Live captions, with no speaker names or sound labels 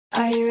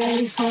Are you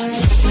ready for it?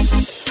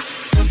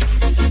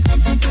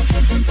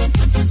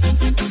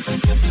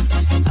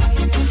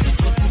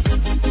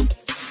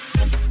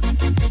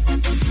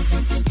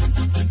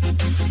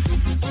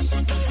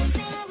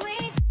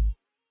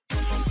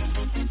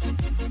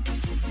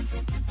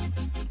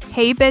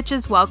 Hey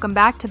bitches, welcome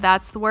back to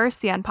That's the Worst,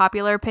 the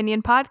Unpopular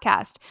Opinion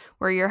Podcast.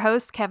 We're your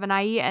host, Kevin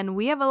IE, and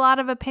we have a lot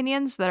of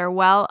opinions that are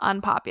well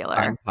unpopular.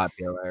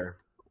 Unpopular.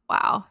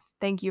 Wow.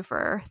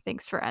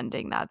 Thanks for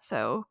ending that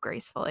so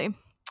gracefully.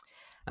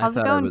 I How's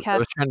it going, Kev? I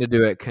was trying to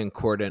do it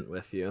concordant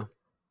with you.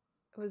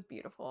 It was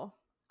beautiful.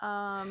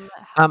 I'm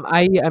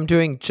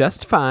doing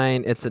just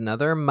fine. It's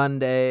another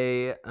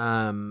Monday.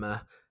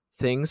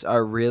 Things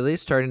are really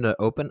starting to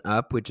open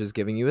up, which is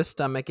giving you a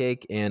stomach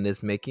ache and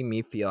is making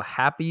me feel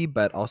happy,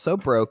 but also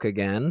broke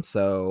again.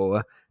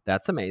 So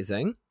that's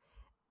amazing.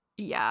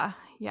 Yeah,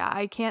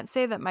 I can't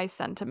say that my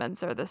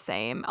sentiments are the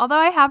same. Although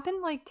I have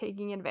been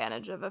taking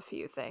advantage of a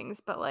few things,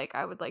 but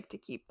I would like to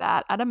keep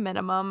that at a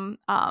minimum.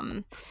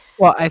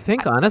 Well, I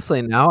think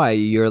honestly now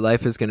your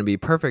life is going to be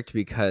perfect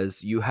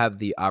because you have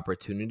the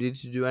opportunity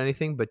to do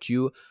anything, but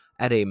you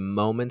at a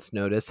moment's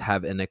notice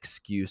have an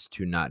excuse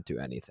to not do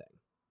anything.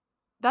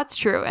 That's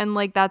true. And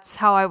that's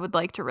how I would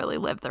like to really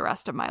live the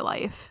rest of my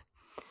life.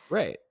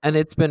 Right. And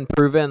it's been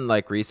proven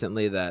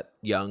recently that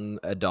young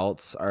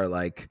adults are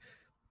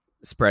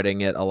spreading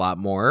it a lot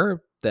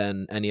more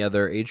than any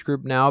other age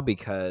group now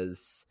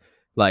because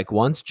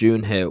once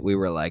June hit, we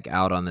were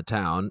out on the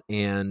town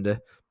and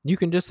you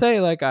can just say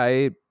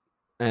I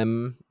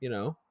am,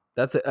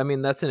 that's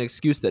an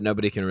excuse that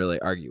nobody can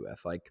really argue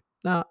with.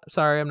 No,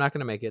 sorry, I'm not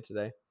going to make it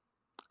today.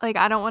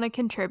 I don't want to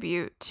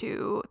contribute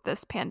to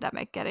this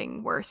pandemic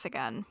getting worse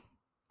again.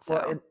 So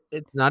well,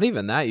 it's not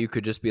even that. You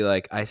could just be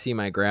I see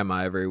my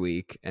grandma every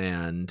week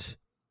and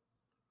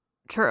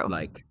true.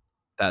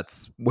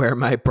 That's where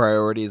my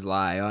priorities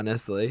lie,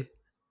 honestly.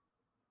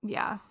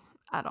 Yeah,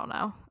 I don't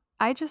know.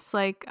 I just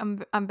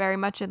I'm very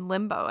much in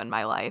limbo in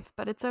my life,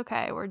 but it's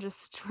okay. We're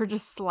just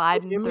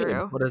sliding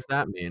through. What does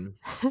that mean?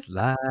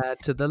 Slide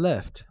to the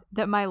left.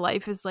 That my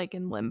life is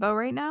in limbo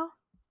right now?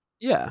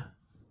 Yeah.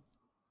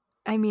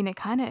 I mean, it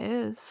kind of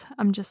is.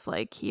 I'm just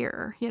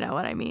here. You know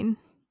what I mean?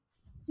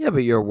 Yeah,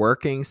 but you're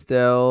working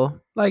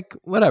still.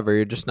 Whatever.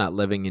 You're just not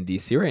living in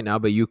DC right now,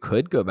 but you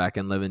could go back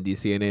and live in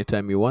DC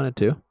anytime you wanted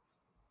to.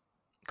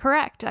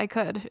 Correct. I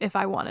could if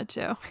I wanted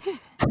to.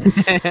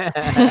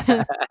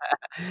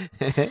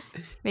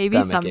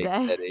 Maybe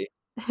someday.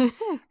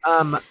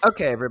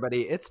 Okay,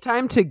 everybody. It's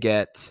time to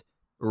get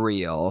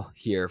real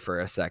here for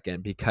a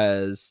second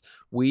because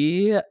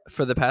we,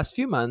 for the past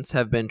few months,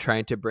 have been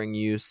trying to bring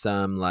you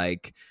some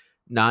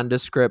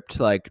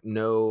nondescript,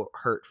 no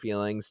hurt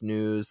feelings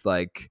news,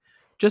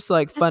 just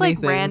funny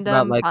things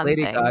about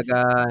Lady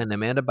Gaga and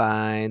Amanda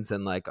Bynes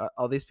and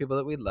all these people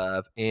that we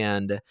love.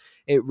 And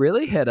it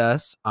really hit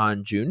us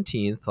on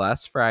Juneteenth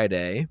last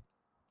Friday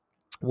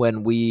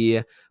when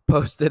we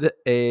posted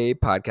a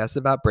podcast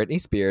about Britney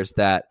Spears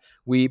that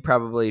we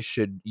probably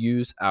should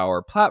use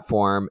our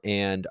platform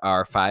and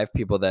our 5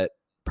 people that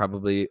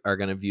probably are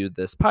going to view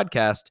this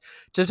podcast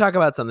to talk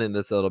about something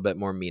that's a little bit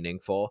more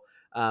meaningful.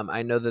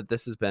 I know that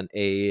this has been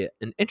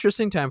an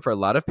interesting time for a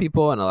lot of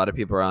people, and a lot of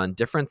people are on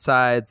different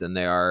sides, and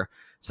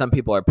some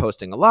people are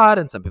posting a lot,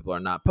 and some people are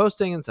not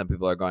posting, and some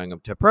people are going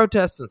up to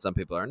protests, and some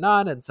people are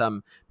not, and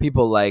some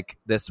people like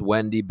this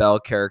Wendy Bell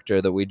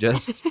character that we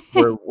just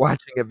were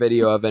watching a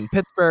video of in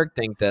Pittsburgh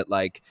think that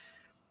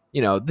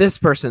this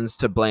person's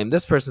to blame,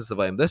 this person's to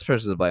blame, this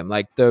person's to blame.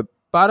 The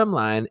bottom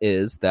line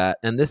is that,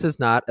 and this is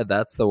not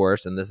that's the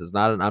worst, and this is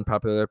not an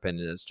unpopular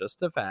opinion, it's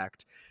just a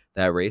fact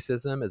that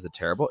racism is a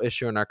terrible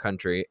issue in our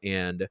country,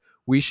 and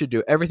we should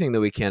do everything that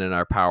we can in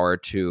our power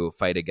to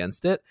fight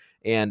against it.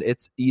 And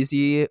it's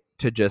easy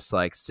to just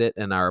sit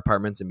in our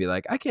apartments and be I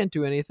can't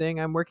do anything.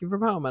 I'm working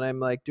from home and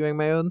I'm doing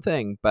my own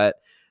thing. But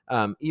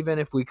even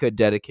if we could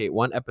dedicate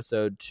one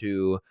episode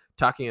to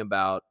talking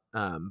about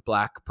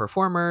Black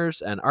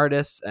performers and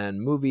artists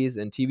and movies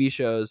and TV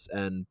shows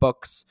and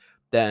books,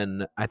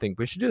 then I think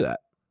we should do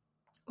that.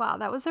 Wow,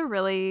 that was a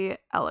really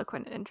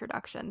eloquent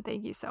introduction.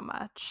 Thank you so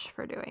much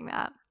for doing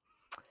that.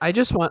 I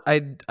just want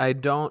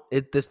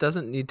this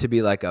doesn't need to be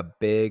a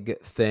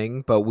big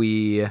thing, but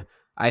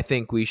I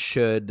think we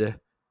should,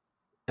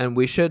 and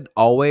we should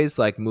always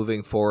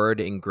moving forward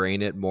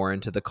ingrain it more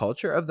into the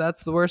culture of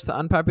That's the Worst, the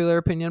Unpopular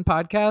Opinion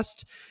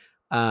podcast.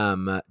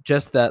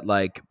 Just that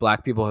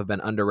Black people have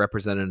been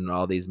underrepresented in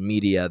all these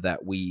media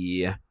that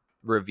we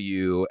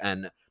review,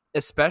 and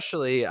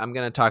especially I'm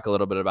going to talk a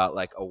little bit about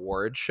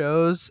award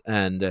shows,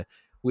 and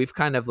we've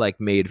kind of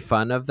made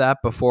fun of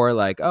that before,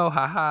 oh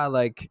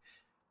haha,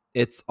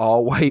 it's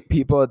all white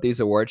people at these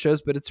award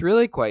shows, but it's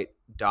really quite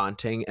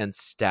daunting and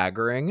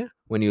staggering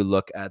when you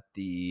look at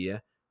the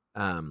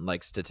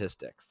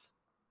statistics.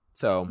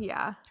 So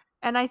yeah,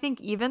 and I think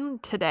even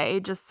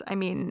today,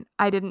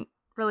 I didn't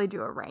really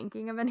do a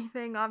ranking of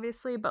anything,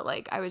 obviously, but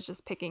I was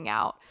just picking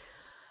out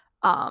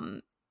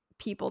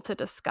people to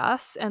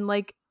discuss, and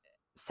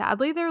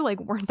sadly there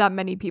weren't that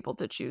many people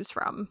to choose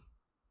from.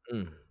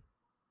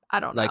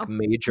 I don't know.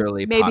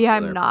 Majorly maybe popular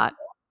I'm not people.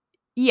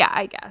 Yeah,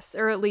 I guess,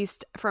 or at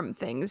least from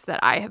things that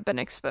I have been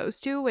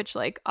exposed to, which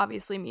like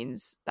obviously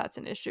means that's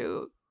an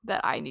issue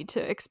that I need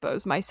to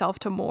expose myself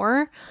to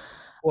more.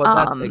 Well,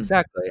 that's Um,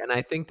 exactly. And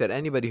I think that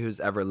anybody who's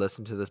ever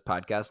listened to this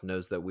podcast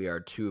knows that we are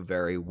two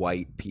very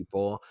white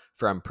people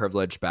from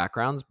privileged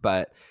backgrounds,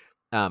 but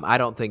I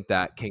don't think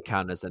that can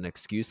count as an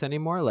excuse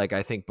anymore. Like,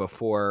 I think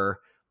before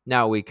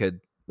now we could,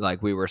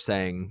 like, we were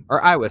saying,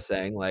 or I was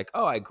saying, like,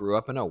 oh, I grew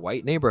up in a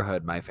white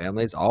neighborhood. My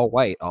family's all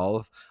white.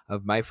 All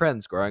of my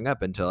friends growing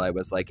up until I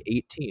was like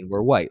 18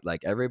 were white.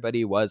 Like,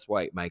 everybody was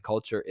white. My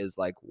culture is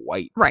like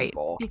white right,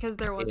 people. because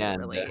there wasn't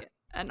And really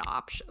an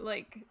option.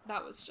 Like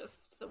that was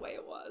just the way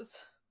it was.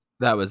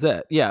 that was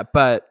it. Yeah,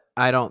 but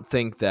I don't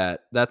think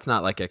that that's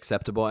not like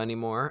acceptable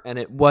anymore, and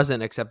it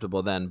wasn't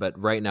acceptable then, but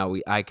right now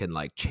I can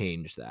like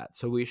change that.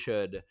 So we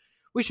should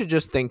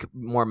just think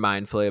more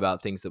mindfully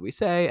about things that we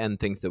say and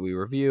things that we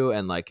review,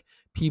 and like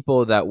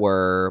people that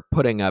we're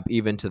putting up,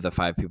 even to the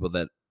 5 people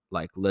that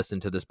like listen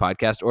to this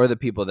podcast, or the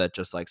people that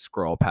just like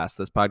scroll past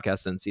this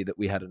podcast and see that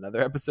we had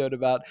another episode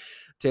about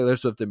Taylor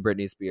Swift and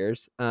Britney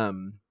Spears.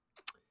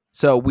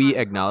 So we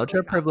I acknowledge probably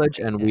our got the privilege,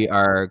 right and we day.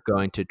 are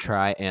going to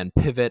try and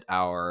pivot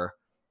our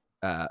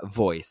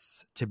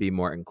voice to be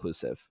more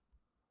inclusive.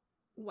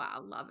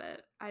 Wow, love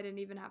it. I didn't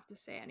even have to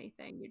say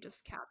anything. You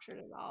just captured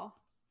it all.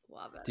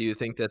 Love it. Do you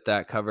think that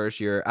that covers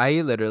your?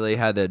 I literally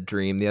had a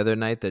dream the other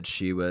night that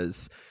she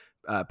was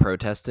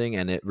protesting,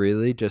 and it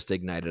really just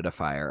ignited a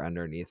fire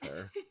underneath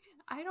her.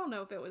 I don't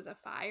know if it was a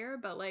fire,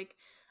 but like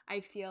I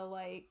feel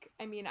like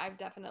I mean I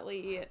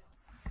definitely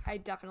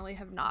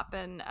have not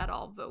been at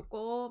all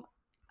vocal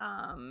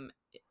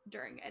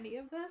during any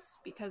of this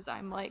because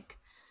I'm like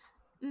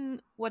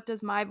what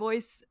does my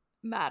voice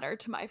matter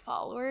to my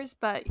followers?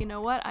 But you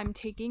know what? I'm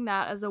taking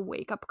that as a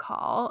wake up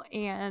call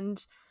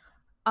and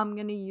I'm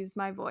going to use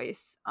my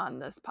voice on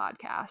this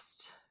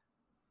podcast.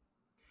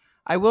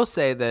 I will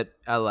say that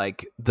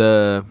like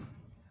the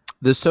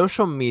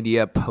social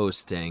media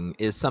posting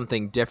is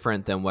something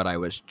different than what I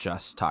was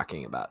just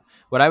talking about.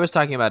 What I was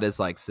talking about is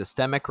like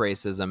systemic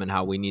racism and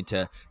how we need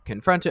to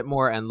confront it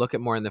more and look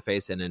it more in the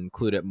face and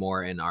include it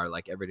more in our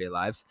like everyday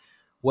lives.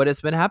 What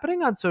has been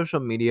happening on social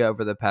media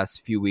over the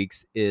past few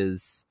weeks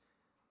is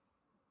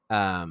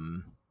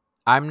um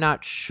I'm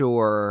not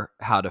sure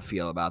how to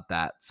feel about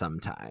that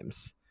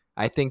sometimes.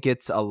 I think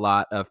it's a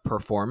lot of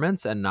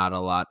performance and not a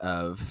lot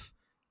of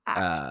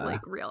uh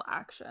Like real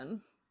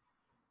action.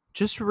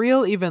 just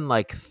real even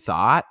like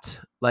thought.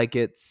 Like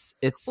it's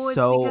Well, it's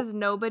so because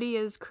nobody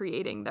is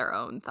creating their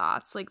own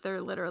thoughts. Like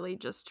they're literally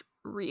just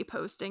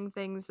reposting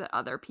things that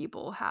other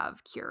people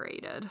have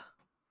curated.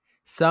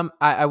 some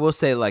I will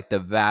say like the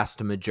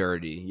vast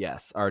majority,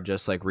 yes, are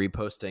just like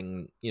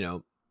reposting,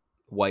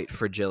 White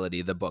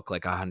Fragility, the book,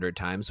 like 100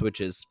 times,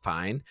 which is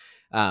fine.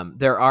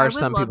 There I are would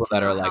some love people to that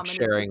know are how like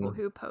many people sharing.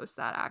 who post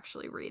that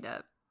actually read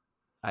it.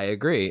 I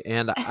agree.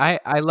 And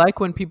I like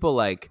when people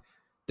like,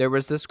 there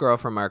was this girl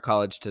from our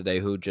college today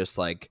who just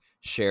like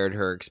shared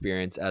her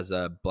experience as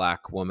a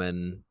Black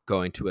woman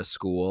going to a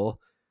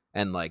school.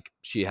 And like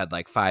she had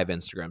like 5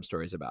 Instagram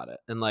stories about it.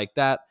 And like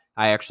that,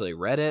 I actually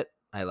read it.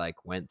 I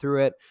like went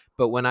through it.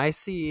 But when I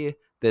see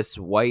this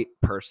white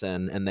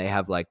person and they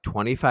have like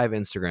 25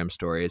 Instagram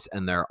stories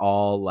and they're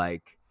all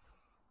like,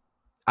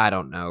 I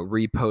don't know,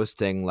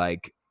 reposting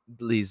like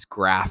these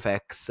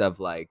graphics of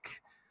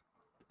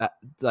uh,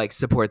 like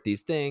support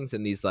these things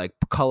and these like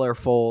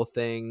colorful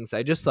things.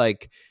 I just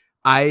like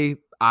I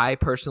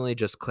personally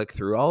just click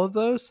through all of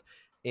those,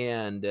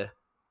 and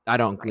I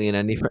don't Right. glean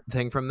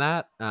anything from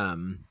that.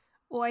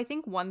 Well, I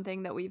think one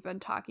thing that we've been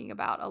talking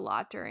about a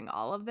lot during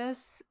all of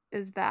this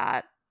is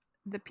that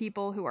the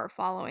people who are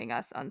following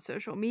us on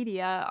social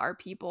media are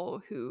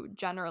people who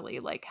generally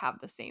like have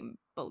the same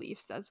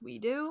beliefs as we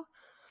do.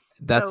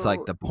 That's like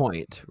So, the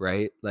point,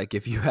 right? Like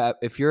if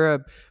you're a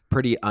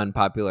pretty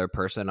unpopular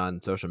person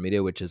on social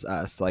media, which is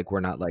us, like we're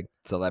not like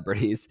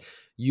celebrities,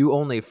 you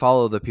only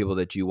follow the people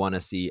that you want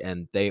to see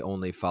and they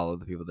only follow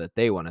the people that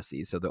they want to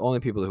see. So the only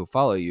people who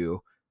follow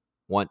you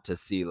want to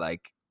see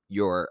like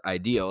your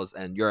ideals,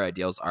 and your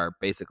ideals are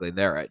basically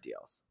their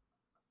ideals.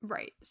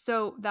 right.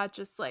 So that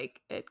just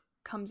like it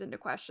comes into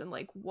question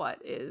like what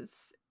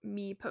is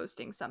me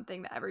posting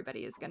something that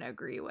everybody is going to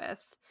agree with?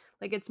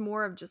 Like it's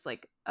more of just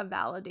like a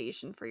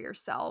validation for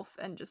yourself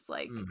and just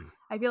like Mm.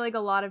 I feel like a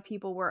lot of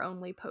people were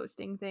only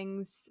posting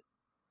things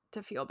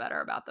to feel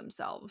better about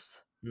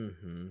themselves.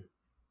 Hmm.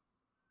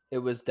 It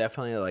was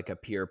definitely like a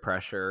peer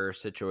pressure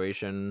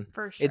situation.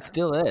 For It sure.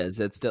 still is.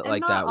 It's still And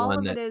like not that all one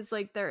of it that is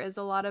like there is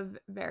a lot of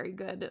very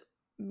good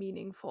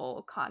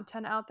meaningful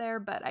content out there,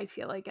 but I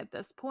feel like at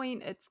this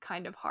point it's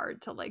kind of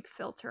hard to like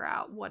filter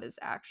out what is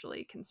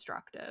actually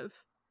constructive.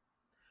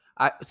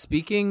 I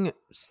speaking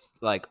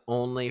like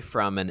only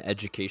from an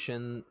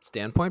education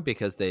standpoint,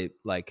 because they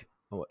like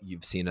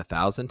you've seen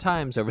 1,000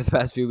 times over the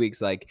past few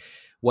weeks, like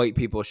white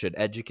people should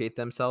educate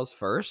themselves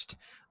first.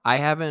 I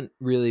haven't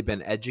really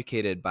been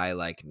educated by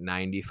like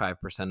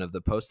 95% of the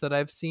posts that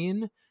I've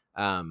seen.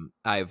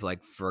 I've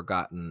like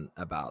forgotten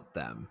about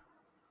them.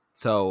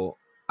 So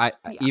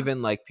Yeah.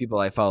 even like people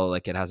I follow,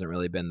 like it hasn't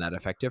really been that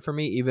effective for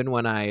me. Even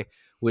when I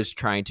was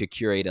trying to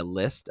curate a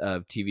list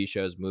of TV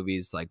shows,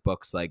 movies, like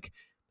books, like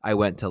I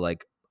went to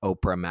like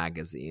Oprah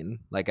magazine.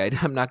 Like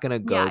I'm not gonna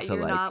go Yeah, to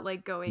you're like not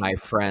like my going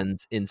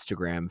friend's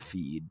Instagram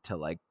feed to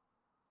like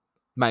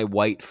my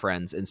white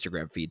friend's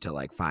Instagram feed to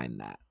like find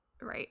that.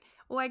 right.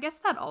 Well, I guess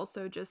that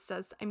also just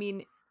says, I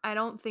mean, I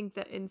don't think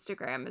that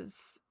Instagram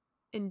is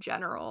in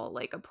general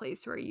like a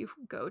place where you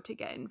go to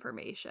get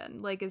information.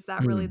 Like, is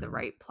that really the Mm.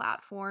 right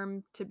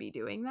platform to be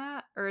doing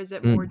that? Or is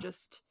it more Mm.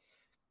 just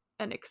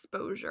an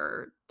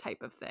exposure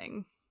type of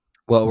thing?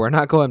 Well, we're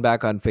not going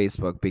back on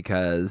Facebook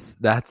because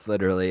that's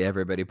literally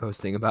everybody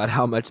posting about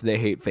how much they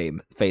hate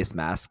face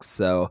masks.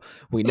 So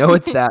we know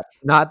it's that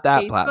not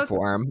that Facebook?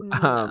 platform.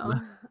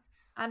 No.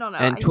 I don't know.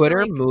 And I feel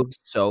Twitter like moves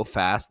so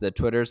fast that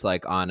Twitter's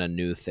like on a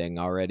new thing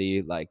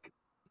already. Like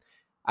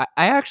I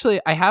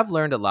actually I have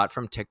learned a lot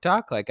from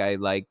TikTok. Like I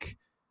like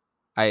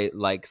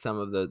some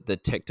of the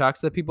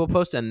TikToks that people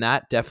post, and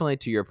that definitely,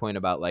 to your point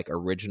about like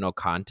original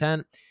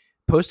content,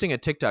 posting a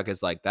TikTok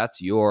is like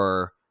that's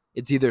your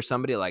it's either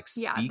somebody like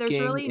yeah, there's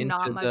speaking really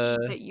not into much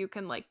the that you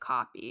can like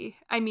copy.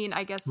 I mean,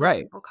 I guess some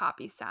right. people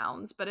copy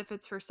sounds, but if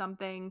it's for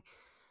something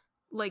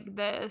like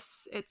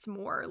this, it's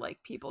more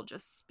like people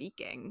just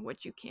speaking,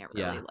 which you can't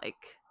really Yeah. like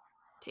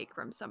take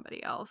from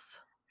somebody else.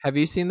 Have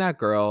you seen that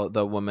girl,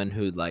 the woman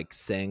who like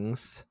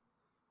sings?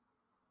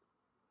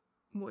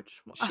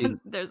 Which She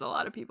there's a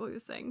lot of people who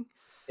sing.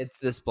 it's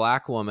this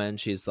black woman.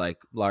 She's like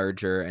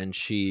larger, and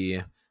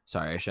she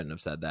sorry, I shouldn't have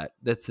said that.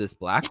 That's this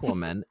black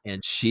woman,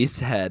 and she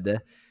said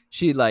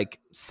she like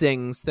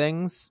sings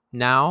things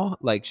now,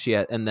 like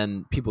and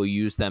then people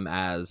use them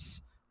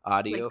as Like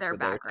audio their for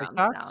their background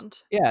TikToks. sound.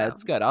 Yeah, Oh.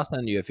 it's good. I'll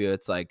send you a few.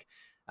 It's like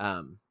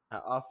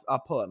I'll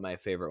pull up my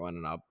favorite one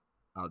and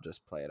I'll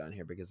just play it on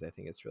here because I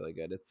think it's really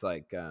good. It's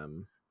like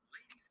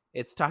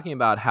it's talking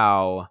about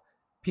how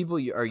people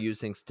are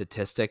using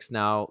statistics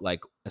now,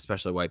 like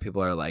especially white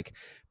people are like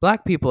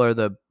black people are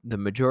the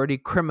majority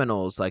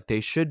criminals, like they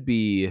should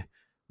be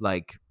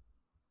like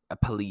a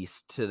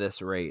police to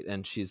this rate.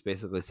 And she's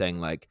basically saying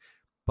like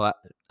black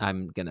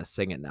I'm gonna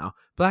sing it now,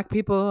 black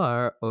people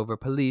are over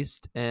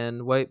policed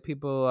and white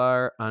people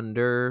are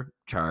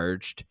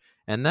undercharged,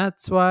 and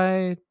that's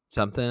why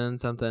something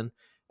something.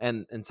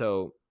 And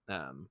so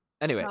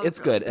anyway, That was it's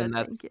really good. And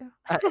good. that's Thank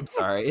you. I'm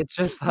sorry, it's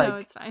just No,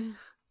 like it's fine.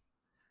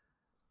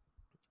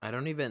 I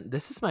don't even.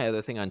 This is my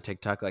other thing on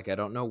TikTok. Like, I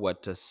don't know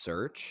what to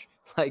search.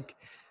 Like,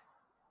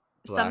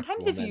 black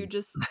Sometimes if you woman,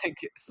 just like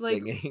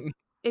like singing.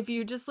 if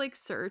you just like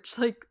search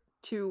like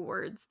two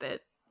words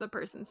that the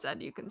person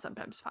said, you can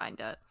sometimes find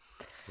it.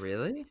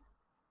 Really?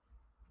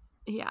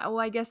 Yeah, well,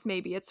 I guess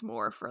maybe it's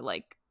more for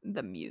like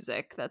the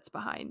music that's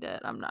behind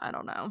it. I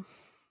don't know.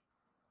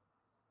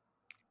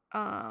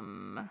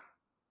 Um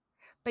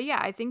but yeah,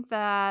 I think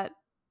that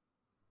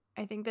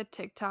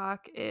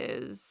TikTok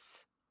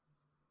is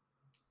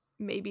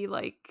maybe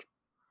like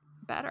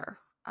better.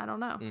 I don't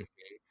know.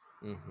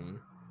 Mm-hmm.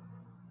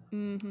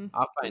 Mhm. Didn't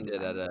find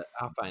it.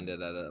 I'll find it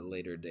at a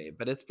later date,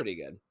 but it's pretty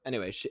good.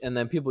 Anyway, and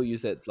then people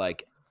use it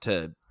like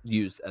to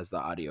use as the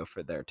audio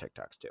for their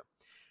TikToks too.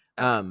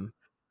 Okay.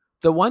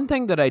 The one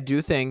thing that I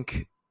do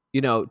think,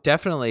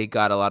 definitely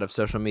got a lot of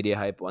social media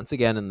hype once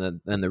again,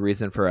 and the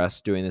reason for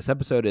us doing this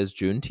episode is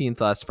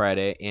Juneteenth last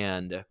Friday,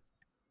 and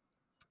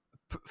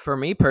for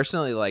me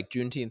personally, like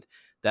Juneteenth,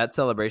 that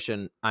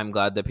celebration, I'm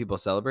glad that people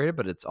celebrate it,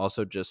 but it's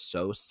also just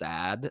so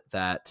sad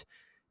that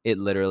it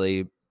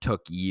literally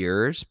took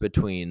years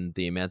between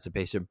the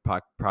Emancipation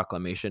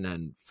Proclamation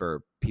and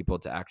for people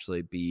to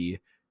actually be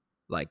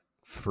like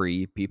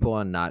free people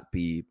and not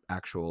be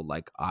actual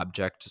like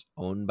objects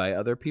owned by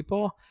other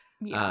people.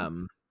 Yeah.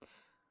 Um,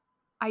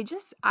 I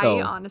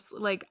so honestly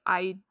like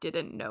I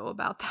didn't know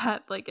about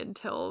that like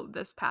until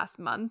this past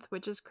month,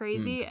 which is mm,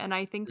 crazy. And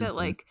I think that mhm.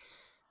 like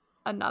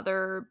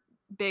another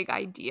big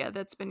idea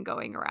that's been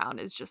going around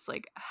is just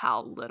like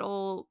how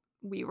little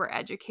we were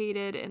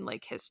educated in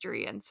like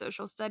history and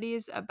social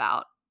studies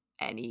about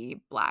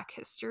any black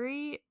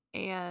history.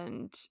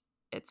 And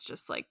it's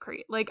just like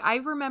crazy. Like I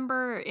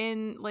remember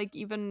in like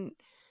even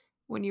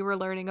when you were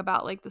learning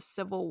about like the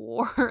Civil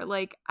War,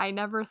 like I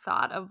never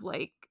thought of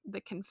like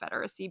the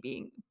Confederacy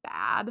being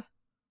bad.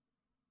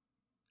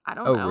 I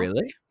don't Oh, know.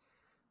 really?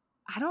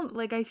 I don't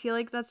like I feel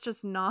like that's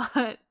just not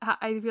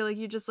I feel like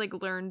you just like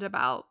learned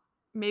about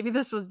maybe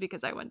this was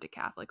because I went to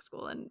Catholic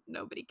school and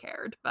nobody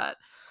cared, but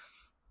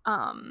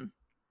um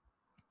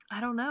I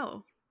don't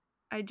know.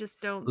 I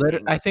just don't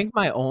I think think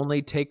my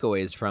only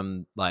takeaways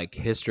from like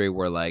history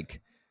were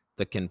like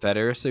the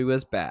Confederacy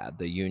was bad,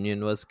 the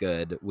Union was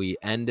good, we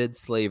ended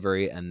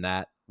slavery, and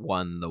that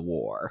won the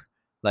war.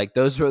 Like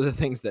those were the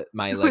things that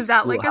my like was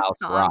that like a schoolhouse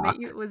song that rock.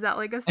 you was that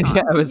like a Yeah, song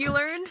it that was you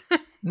learned?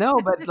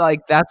 no, but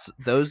like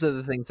those are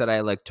the things that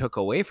I like took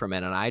away from it,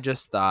 and I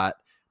just thought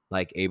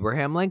like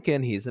Abraham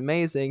Lincoln, he's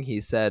amazing. He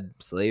said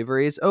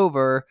slavery is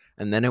over,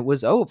 and then it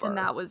was And over.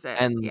 that was it.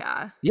 And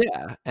Yeah.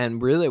 yeah,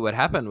 and really what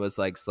happened was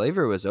like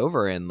slavery was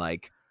over in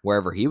like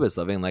wherever he was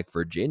living, like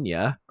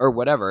Virginia or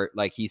whatever.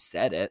 Like he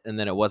said it, and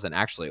then it wasn't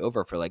actually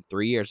over for like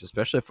 3 years,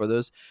 especially for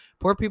those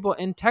poor people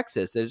in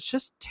Texas. It's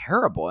just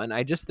terrible. And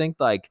I just think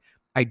like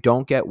I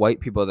don't get white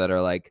people that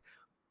are like,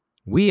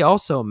 we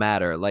also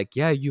matter. Like,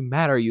 yeah, you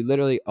matter. You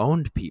literally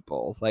owned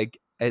people. Like,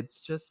 it's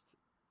just,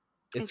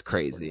 it's It's just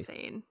crazy.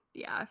 insane.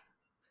 Yeah.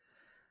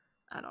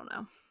 I don't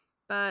know.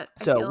 But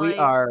I So feel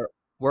like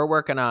we're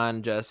working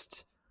on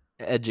just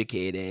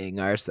educating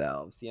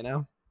ourselves,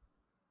 yeah.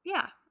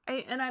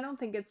 I don't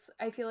think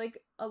I feel like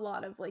a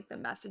lot of like the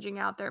messaging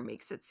out there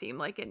makes it seem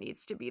like it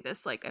needs to be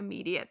this like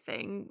immediate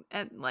thing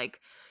and like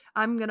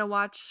I'm going to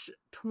watch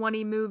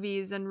 20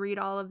 movies and read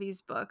all of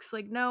these books.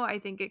 Like no, I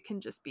think it can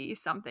just be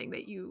something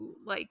that you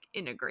like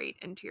integrate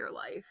into your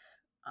life.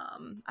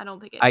 I don't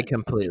think it I needs to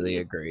completely be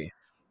agree.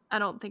 I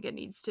don't think it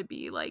needs to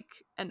be like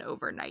an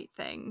overnight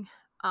thing.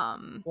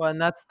 Um Well,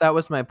 and that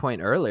was my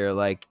point earlier.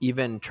 Like,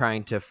 even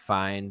trying to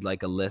find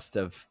like a list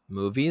of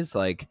movies,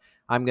 like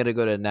I'm gonna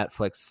go to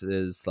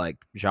Netflix's like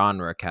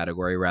genre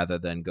category rather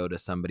than go to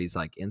somebody's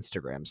like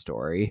Instagram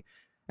story.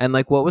 And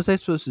like, what was I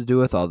supposed to do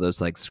with all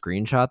those? Like,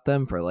 screenshot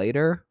them for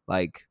later?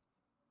 Like,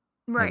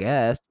 I right.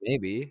 guess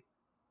maybe.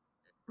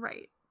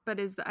 Right. But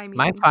is the I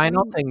My mean,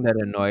 final doing thing that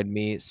annoyed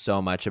me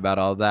so much about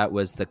all that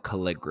was the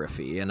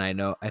calligraphy. And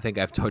I think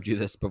I've told you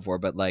this before,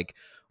 but like,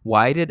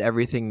 why did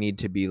everything need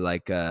to be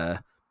like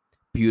a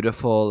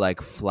beautiful,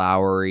 like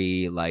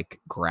flowery, like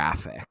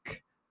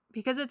graphic?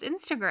 because it's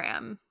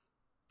Instagram.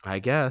 I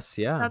guess,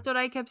 yeah. That's what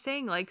I kept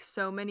saying. Like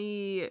so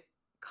many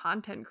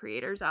content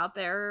creators out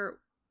there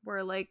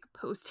were like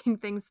posting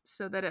things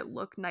so that it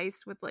looked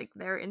nice with like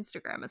their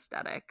Instagram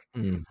aesthetic.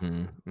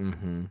 Mm-hmm.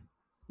 Mm-hmm.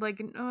 Like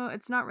no,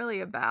 it's not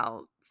really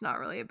about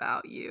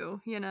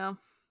you, you know.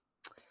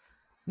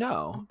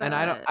 No, and But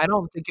I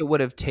don't think it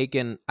would have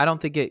taken. I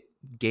don't think it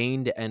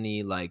gained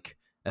any like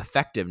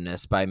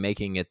effectiveness by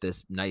making it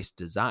this nice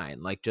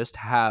design. Like, just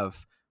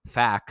have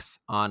facts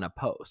on a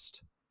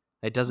post.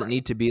 It doesn't right.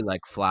 need to be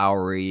like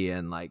flowery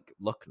and like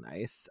look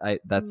nice.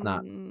 That's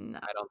not. No,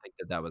 I don't think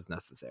that was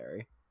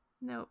necessary.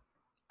 nope.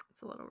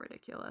 It's a little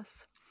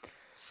ridiculous.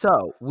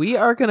 So, we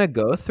are going to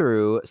go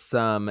through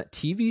some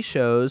TV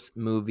shows,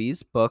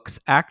 movies, books,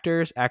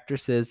 actors,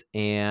 actresses,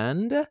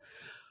 and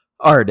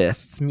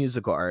artists,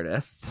 musical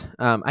artists.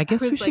 I I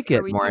guess we was should like, are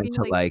get we more talking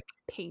into like like,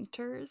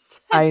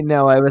 painters? I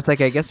know, I was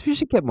like, I guess we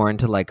should get more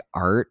into like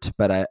art,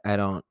 but I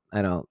don't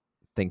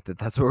think that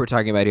that's what we're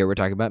talking about here. We're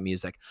talking about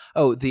music.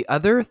 Oh, the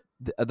other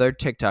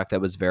TikTok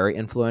that was very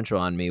influential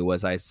on me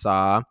was I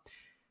saw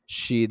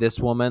this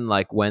woman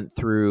like went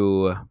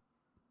through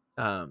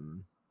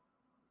um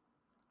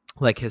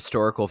like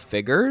historical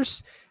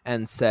figures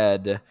and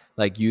said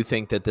like, you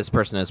think that this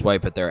person is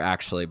white but they're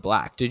actually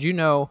black. Did you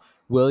know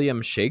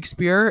William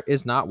Shakespeare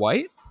is not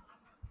white?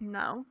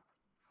 No.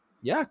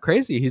 Yeah,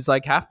 crazy. He's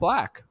like half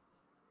black.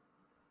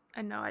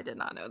 I know I did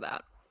not know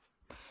that.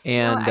 You know,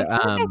 And I feel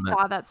like I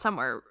saw that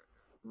somewhere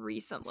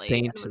recently. It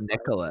Saint was like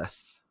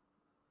Nicholas.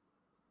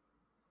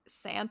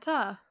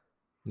 Santa.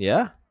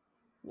 Yeah,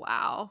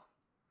 Wow.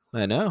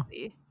 I know.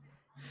 See.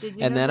 Did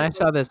you And know then that I like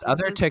saw this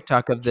other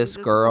TikTok of this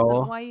Jesus wasn't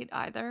girl. white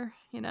either,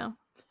 you know?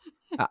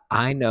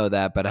 I know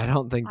that, but I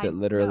don't think I that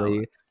know.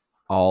 literally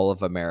all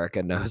of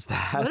America knows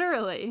that.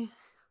 Literally.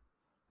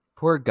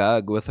 Poor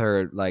Gug with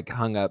her like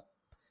hung up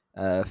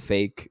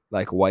fake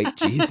like white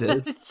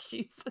Jesus.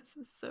 Jesus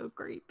is so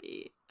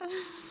creepy.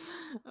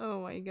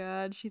 Oh my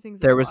god, she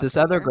thinks a There was lot this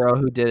of other her. girl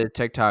who did a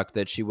TikTok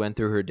that she went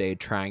through her day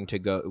trying to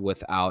go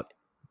without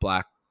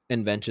black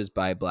inventions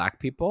by black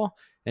people,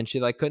 and she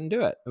like couldn't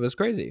do it. It was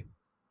crazy.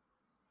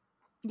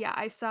 Yeah,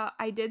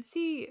 I did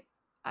see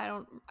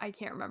I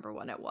can't remember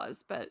when it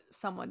was, but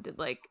someone did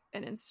like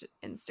an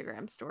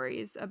Instagram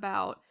stories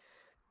about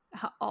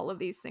all of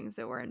these things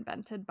that were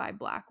invented by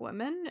black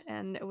women,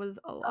 and it was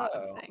a lot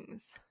of Oh,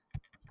 things.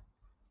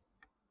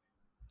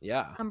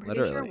 yeah, I'm pretty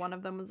sure literally. one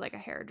of them was like a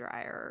hair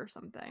dryer or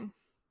something.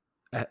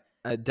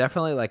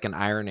 Definitely like an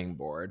ironing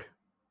board.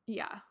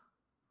 Yeah,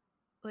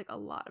 like a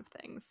lot of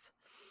things.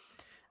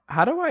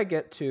 How do I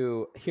get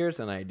to? Here's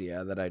an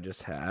idea that I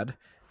just had.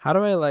 How do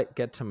I like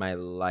get to my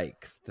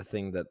likes? The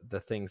things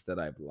that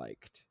I've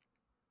liked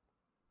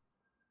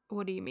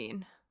What do you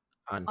mean?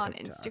 on On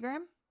TikTok. Instagram?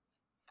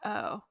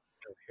 Oh.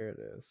 Oh, here it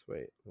is.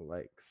 Wait,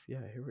 likes. Yeah,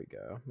 here we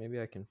go. Maybe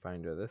I can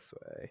find her this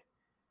way.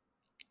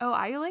 Oh,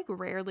 I like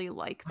rarely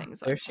like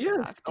things There on she is.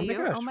 TikTok. Oh Do my you?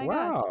 gosh! Oh my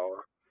god. Wow.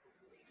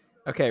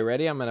 Okay,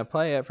 ready? I'm gonna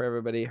play it for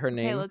everybody.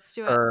 Okay, let's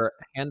do it. Her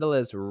handle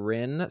is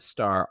Ryn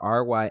Star,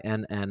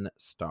 RYNN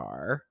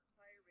Star.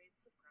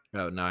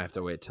 Oh, now I have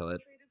to wait till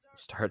it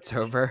starts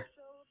over.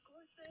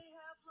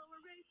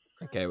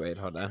 Okay, wait,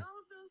 hold on.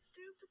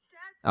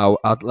 I'll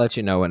let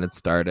you know when it's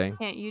starting.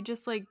 Can't you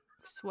just like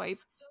swipe?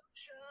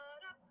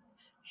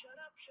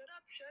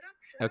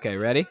 Okay,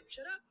 ready?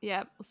 Shut up.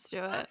 Yep, let's do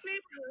Black it.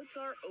 neighborhoods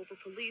are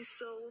over-policed,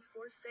 so of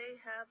course they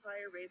have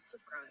higher rates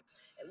of crime.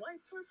 And white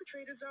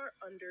perpetrators are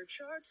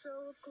undercharged,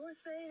 so of course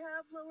they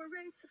have lower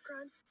rates of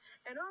crime.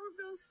 And all of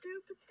those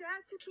stupid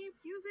stats you keep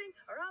using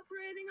are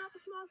operating off a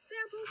small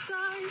sample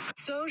size.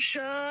 So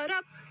shut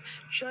up,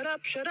 shut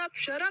up, shut up,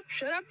 shut up,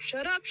 shut up,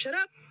 shut up, shut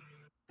up.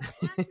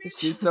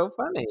 She's so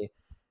funny.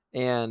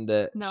 And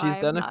No, I she's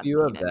have done a not few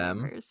seen of any of them,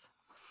 hers.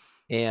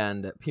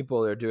 and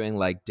people are doing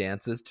like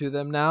dances to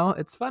them now.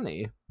 It's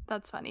funny.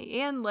 That's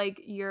funny. And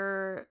like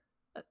you're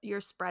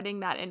spreading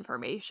that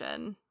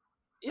information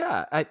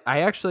Yeah, I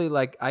actually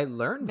like I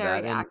learned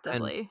that very and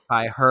actively.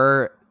 by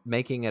her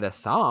making it a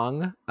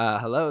song,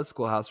 Hello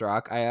Schoolhouse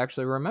Rock, I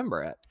actually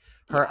remember it.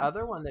 Her Yeah.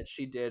 other one that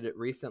she did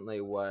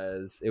recently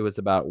was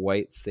about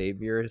white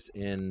saviors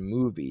in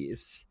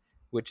movies,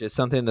 which is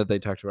something that they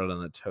talked about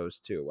on the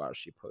Toast too. Wow,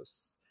 she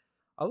posts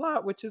a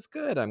lot, which is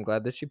good. I'm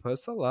glad that she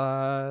posts a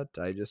lot.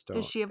 I just Does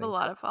don't she have a think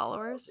lot I of follow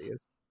followers?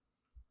 these.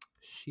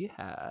 She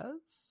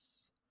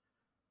has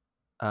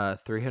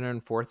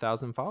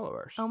 304,000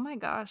 followers. Oh my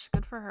gosh,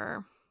 good for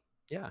her.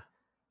 Yeah.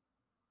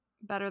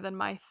 Better than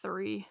my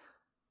 3.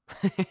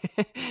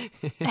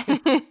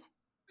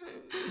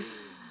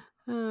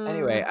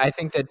 Anyway, I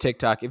think that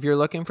TikTok, if you're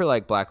looking for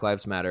like Black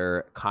Lives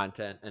Matter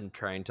content and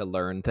trying to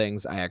learn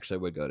things, I actually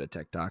would go to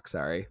TikTok.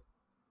 Sorry.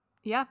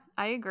 Yeah,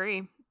 I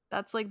agree.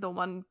 That's like the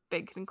one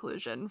big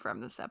conclusion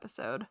from this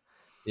episode.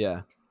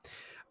 Yeah.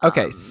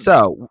 Okay, Um,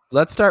 so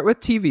let's start with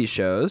TV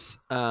shows.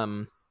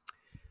 okay,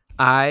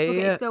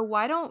 I so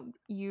why don't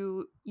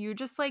you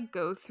just like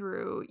go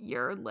through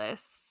your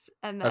lists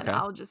and then okay.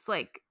 I'll just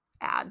like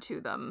add to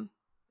them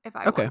if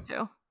I Okay. want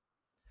to.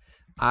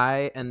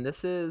 I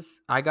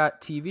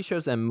got TV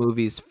shows and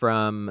movies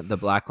from the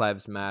Black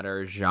Lives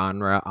Matter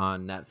genre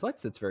on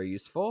Netflix. It's very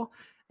useful.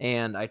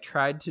 And I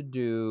tried to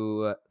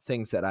do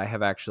things that I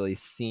have actually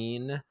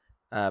seen,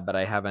 but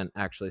I haven't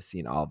actually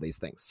seen all these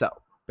things. So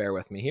bear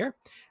with me here.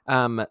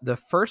 The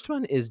first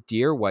one is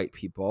Dear White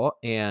People.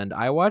 And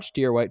I watched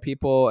Dear White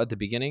People at the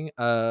beginning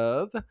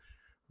of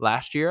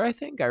last year, I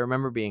think. I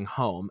remember being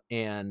home,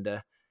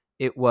 and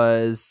it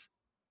was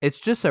it's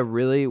just a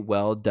really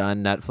well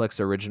done Netflix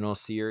original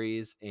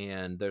series,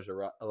 and there's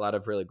a lot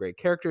of really great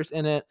characters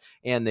in it.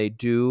 And they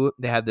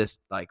have this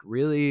like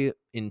really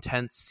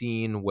intense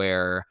scene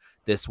where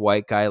this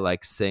white guy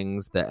like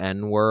sings the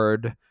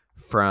N-word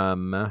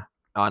from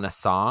on a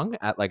song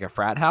at like a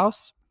frat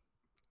house,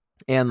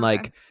 and Okay.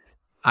 like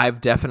I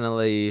have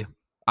definitely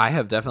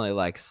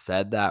like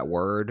said that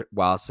word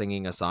while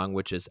singing a song,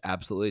 which is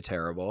absolutely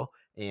terrible.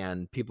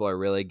 And people are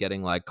really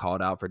getting like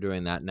called out for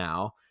doing that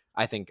now.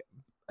 I think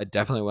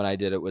definitely when I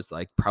did it was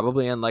like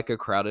probably in like a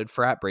crowded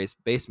frat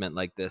basement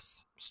like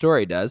this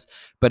story does,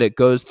 but it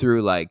goes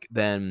through like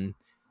then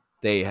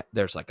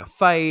there's like a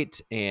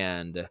fight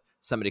and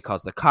somebody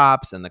calls the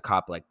cops and the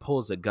cop like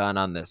pulls a gun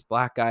on this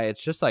black guy.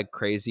 It's just like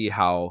crazy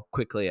how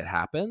quickly it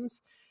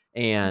happens.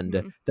 And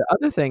Mhm. the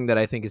other thing that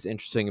I think is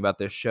interesting about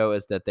this show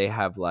is that they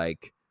have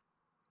like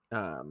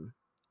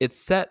it's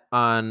set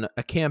on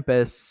a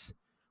campus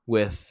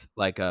with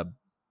like a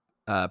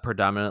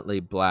predominantly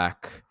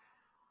black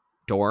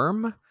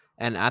dorm,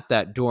 and at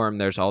that dorm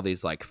there's all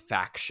these like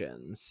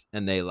factions,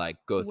 and they like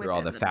go through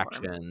all the Within the dorm.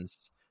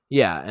 factions.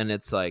 Yeah, and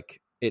it's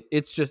like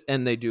it's just,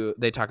 and they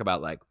talk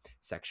about like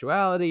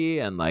sexuality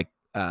and like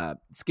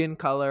skin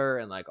color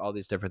and like all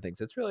these different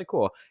things. It's really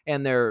cool,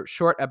 and they're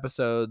short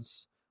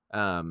episodes.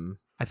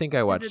 I think I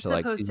Is watched it to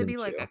like supposed to season be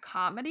like 2. a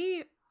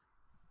comedy?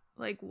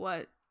 Like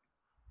what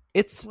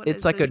It's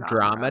is like the a genre?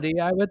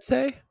 dramedy, I would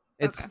say.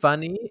 It's Okay.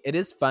 funny. It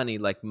is funny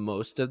like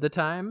most of the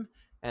time,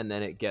 and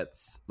then it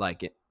gets It like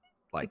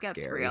gets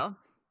scary. real.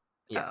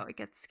 Yeah. Oh, it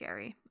gets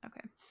scary.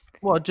 Okay.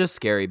 Well, just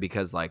scary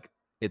because like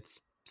it's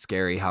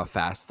scary how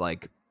fast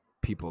like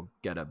people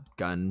get a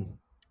gun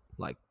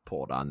like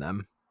pulled on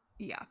them.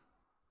 Yeah.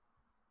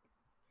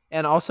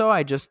 And also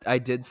I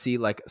did see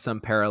like some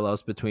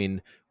parallels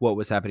between what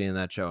was happening in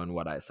that show and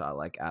what I saw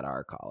like at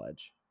our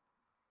college.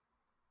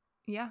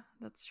 Yeah,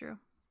 that's true.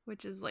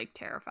 Which is like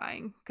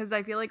terrifying because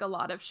I feel like a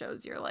lot of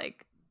shows you're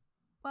like,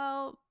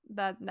 well,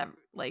 that never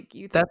like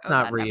you think, That's oh,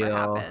 not that never real.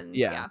 happens.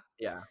 Yeah. Yeah.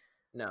 Yeah.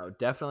 No,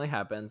 definitely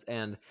happens.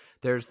 And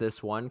there's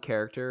this one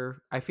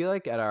character. I feel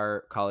like at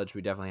our college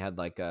we definitely had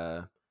like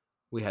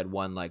we had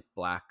one like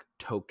black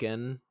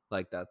token.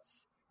 Like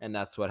that's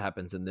what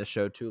happens in this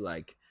show too.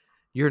 Like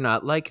you're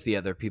not like the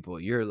other people.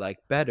 You're like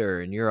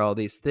better and you're all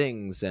these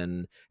things,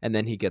 and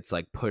then he gets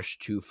like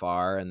pushed too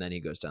far and then he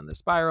goes down the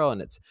spiral, and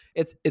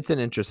it's an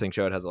interesting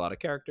show. It has a lot of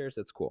characters.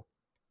 It's cool.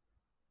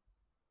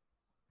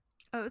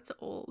 Oh, it's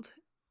old.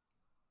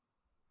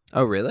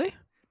 Oh, really?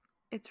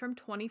 It's from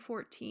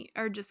 2014.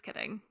 Or just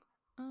kidding.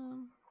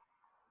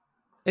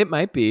 It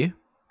might be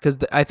because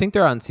I think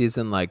they're on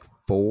season like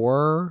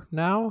 4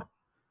 now.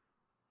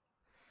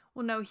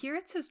 Well, no, here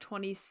it says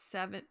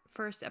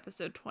first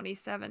episode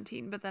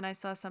 2017, but then I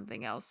saw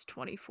something else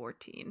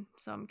 2014.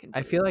 So I'm I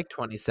confused. feel like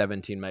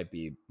 2017 might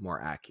be more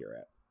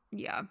accurate.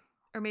 Yeah.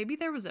 Or maybe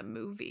there was a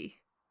movie.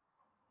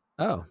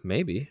 Oh,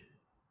 maybe.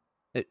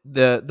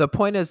 The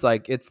point is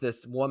like it's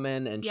this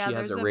woman and Yeah, she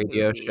has there's a a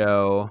radio movie.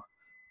 show.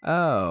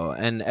 Oh,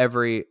 and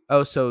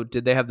so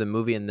did they have the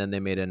movie and then they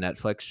made a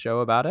Netflix show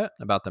about it,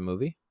 about the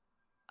movie,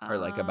 or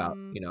like about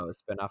Um, a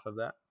spinoff of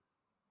that?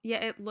 yeah,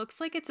 it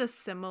looks like it's a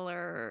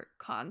similar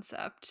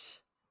concept.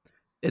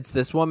 It's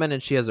this woman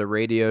and she has a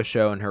radio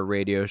show and her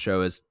radio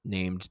show is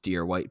named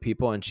Dear White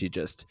People, and she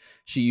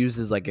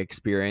uses like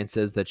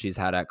experiences that she's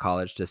had at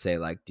college to say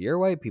like, Dear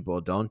White People,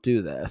 don't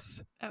do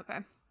this. Okay,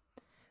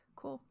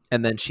 cool.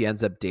 And then she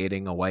ends up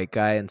dating a white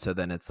guy, and so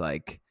then it's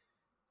like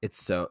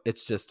it's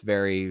just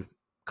very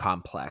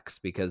complex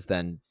because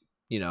then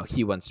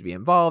he wants to be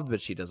involved but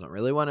she doesn't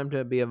really want him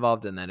to be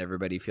involved, and then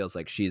everybody feels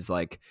like she's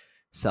like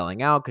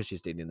selling out because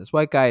she's dating this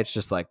white guy. It's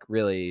just like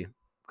really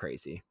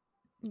crazy.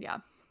 Yeah.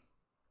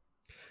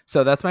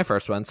 So that's my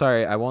first one.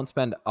 Sorry, I won't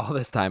spend all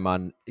this time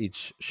on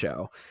each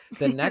show.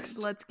 The next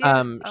Let's get a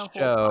whole plot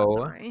show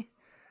summary.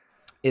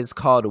 is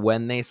called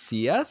When They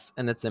See Us,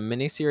 and it's a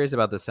miniseries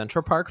about the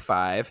Central Park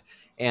Five.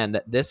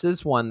 And this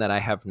is one that I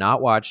have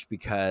not watched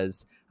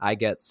because I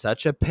get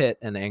such a pit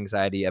and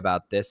anxiety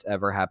about this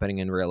ever happening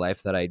in real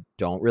life that I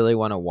don't really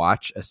want to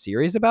watch a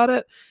series about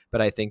it.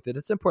 But I think that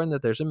it's important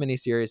that there's a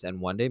miniseries, and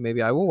one day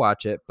maybe I will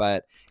watch it.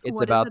 But it's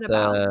What is about it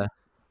about?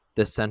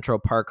 the Central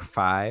Park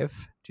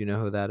Five. Do you know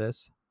who that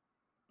is?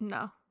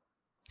 No.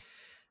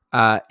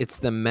 It's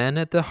the men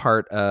at the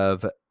heart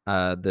of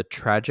the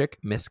tragic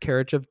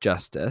miscarriage of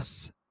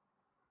justice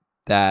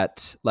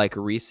that like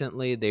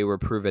recently they were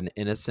proven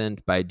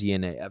innocent by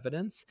DNA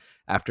evidence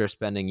after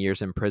spending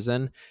years in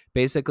prison.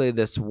 Basically,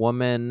 this white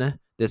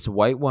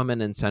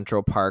woman in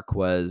Central Park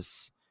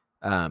was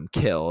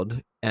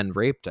killed and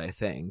raped, I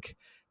think.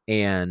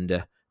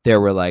 And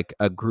there was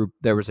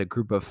a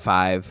group of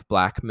 5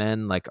 black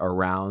men like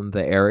around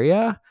the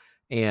area,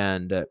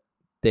 and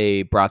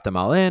they brought them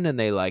all in and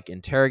they like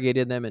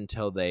interrogated them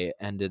until they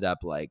ended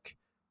up like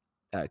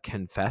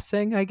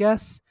confessing, I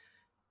guess.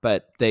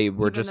 But they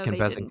were Even just though they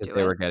confessing didn't because do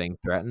they were it. getting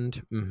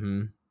threatened.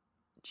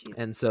 Jesus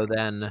And so Christ.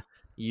 then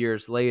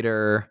years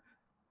later,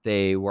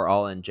 they were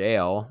all in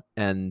jail,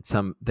 and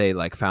they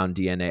like found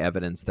DNA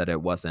evidence that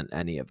it wasn't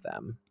any of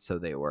them. So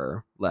they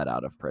were let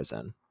out of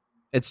prison.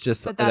 It's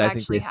just, But that I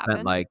think they actually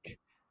spent happened?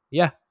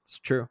 yeah, it's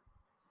true.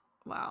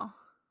 Wow.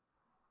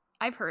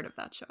 I've heard of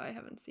that show. I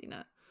haven't seen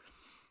it.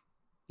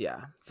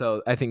 Yeah.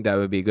 So I think that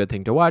would be a good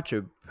thing to watch.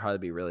 It would probably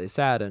be really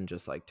sad and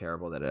just like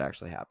terrible that it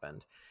actually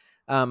happened.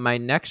 My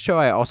next show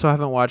I also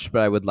haven't watched,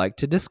 but I would like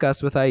to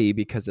discuss with IE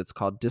because it's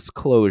called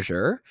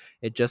Disclosure.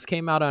 It just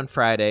came out on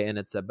Friday, and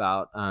it's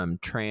about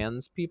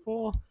trans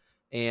people.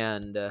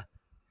 And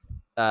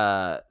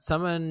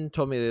someone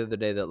told me the other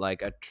day that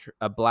like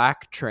a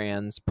black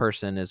trans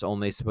person is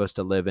only supposed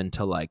to live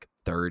until like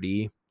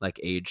 30, like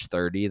age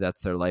 30.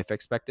 That's their life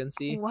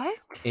expectancy. What?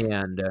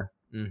 And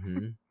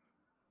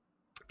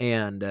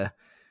and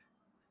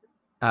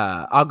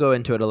I'll go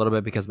into it a little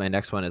bit because my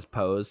next one is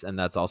Pose, and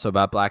that's also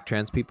about black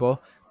trans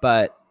people.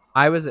 But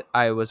I was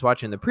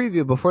watching the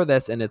preview before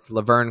this, and it's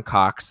Laverne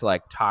Cox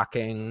like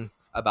talking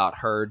about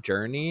her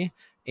journey,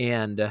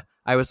 and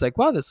I was like,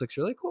 wow, this looks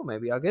really cool.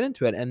 Maybe I'll get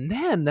into it. And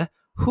then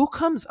who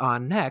comes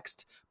on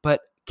next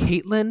but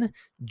Caitlyn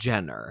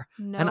Jenner?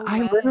 No And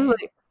way.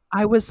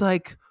 I was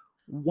like,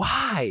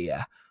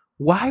 why?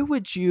 Why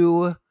would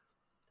you?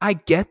 I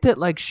get that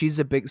like she's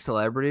a big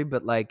celebrity,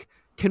 but like,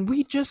 can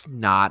we just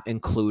not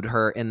include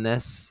her in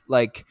this?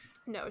 Like,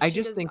 No, I she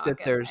just does think not that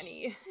get there's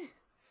any.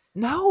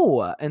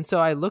 no. And so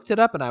I looked it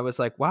up and I was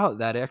like, wow,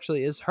 that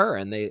actually is her.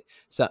 And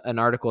an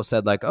article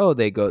said like, oh,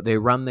 they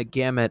run the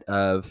gamut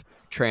of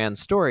trans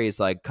stories,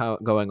 like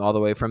going all the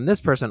way from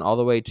this person all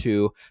the way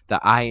to the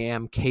I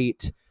Am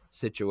Kate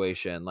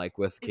situation, like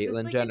with Is this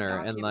Caitlyn like Jenner.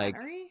 a And like,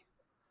 documentary?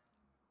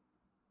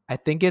 I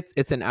think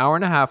it's an hour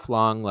and a half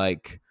long.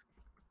 Like,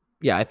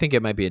 yeah, I think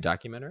it might be a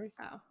documentary.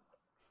 Oh.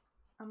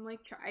 I'm like,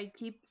 I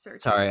keep searching.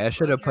 Sorry, I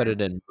should have put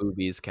Disclosure. it in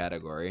movies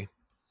category.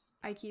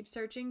 I keep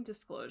searching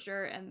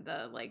Disclosure, and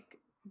the like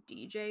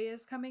DJ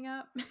is coming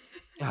up.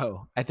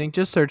 Oh, I think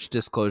just search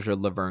Disclosure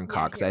Laverne Yeah,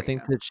 Cox. here I we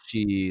think go. that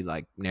she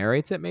like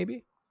narrates it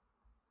maybe.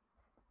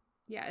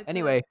 Yeah.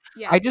 Anyway,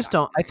 Yeah. I It's a just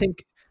don't. I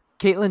documentary.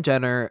 think Caitlyn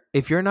Jenner,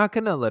 if you're not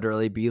going to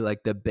literally be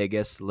like the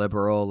biggest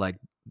liberal, like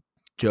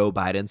Joe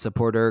Biden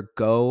supporter,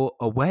 go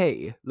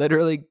away.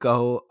 Literally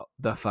go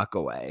the fuck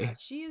away.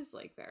 She is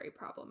like very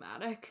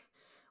problematic.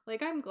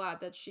 Like, I'm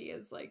glad that she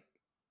is like,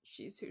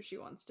 she's who she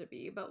wants to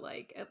be, but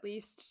like, at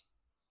least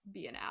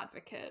be an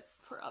advocate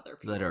for other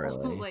people.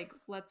 Literally. Like,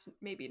 let's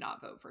maybe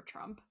not vote for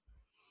Trump.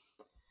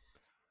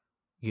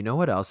 You know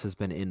what else has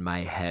been in my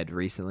head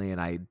recently,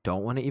 and I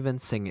don't want to even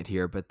sing it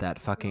here, but that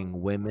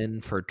fucking Women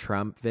for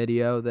Trump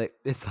video that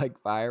is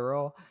like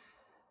viral.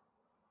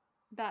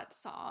 That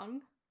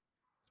song.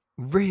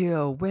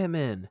 Real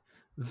women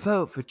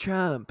vote for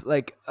Trump.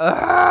 Like, it's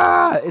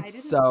I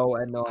so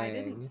didn't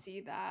annoying.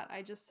 see that.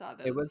 I just saw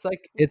those. It was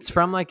like, it's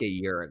from like a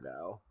year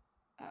ago.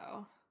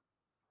 Oh.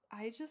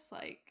 I just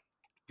like.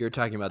 You're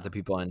talking about the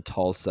people in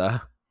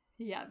Tulsa.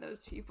 Yeah,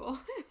 those people.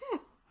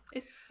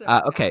 It's so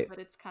Okay. bad, but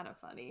it's kind of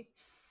funny.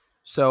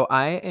 So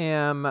I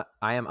am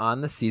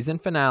on the season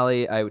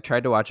finale. I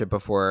tried to watch it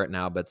before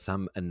now, but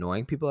some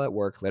annoying people at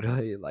work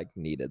literally like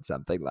needed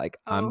something. Like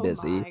I'm Oh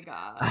busy. my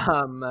god.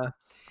 Um,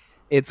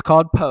 it's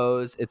called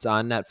Pose. It's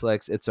on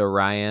Netflix. It's a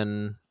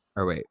Ryan,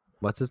 or wait,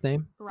 what's his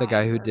name? The guy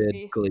Ryan who did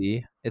Murphy.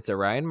 Glee. It's a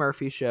Ryan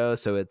Murphy show,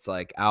 so it's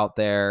like out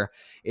there.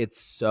 It's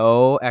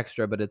so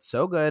extra, but it's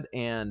so good,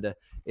 and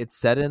it's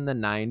set in the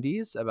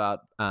 '90s about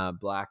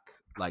black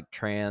like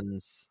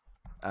trans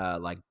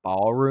like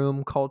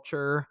ballroom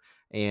culture,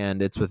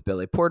 and it's with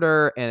Billy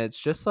Porter, and it's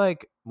just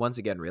like once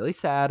again really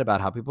sad about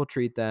how people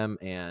treat them,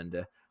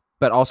 and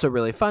but also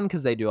really fun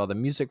because they do all the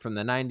music from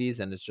the '90s,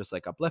 and it's just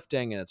like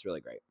uplifting, and it's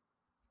really great.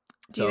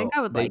 Do you think So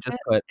I would they like just it?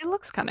 put It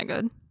looks kind of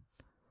good.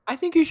 I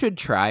think you should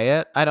try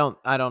it. I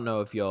don't know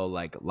if you'll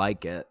like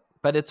it,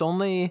 but it's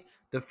only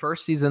the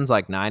first season's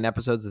like 9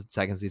 episodes, the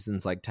second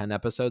season's like 10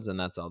 episodes, and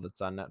that's all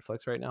that's on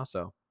Netflix right now,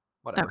 so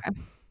whatever.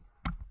 Okay.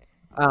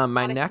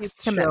 My Gotta keep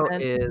next show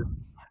commitment. is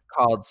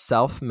called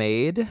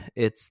Self-Made.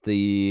 It's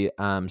the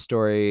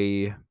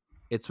story.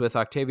 It's with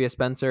Octavia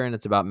Spencer, and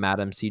it's about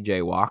Madam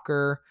C.J.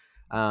 Walker.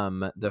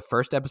 The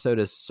first episode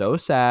is so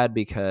sad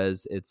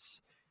because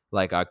it's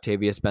like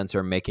Octavia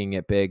Spencer making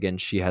it big, and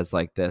she has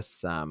like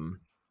this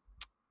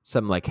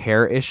some like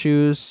hair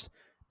issues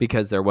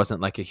because there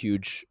wasn't like a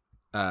huge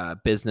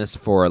business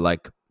for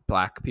like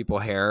black people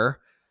hair,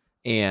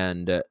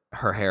 and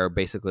her hair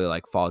basically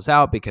like falls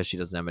out because she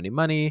doesn't have any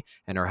money,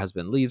 and her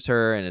husband leaves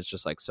her, and it's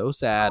just like so Oh,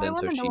 sad, I and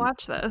so wanted to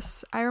watch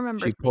this. I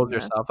remember she pulls seeing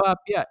this. herself up.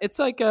 Yeah, it's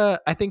like a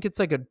I think it's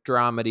like a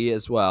dramedy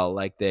as well,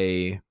 like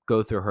they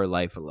go through her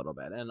life a little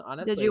bit, and Did you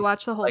honestly,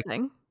 watch the whole like,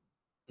 thing?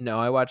 no,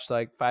 I watched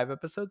like 5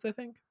 episodes, I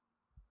think.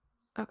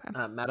 Okay.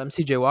 Madam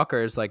CJ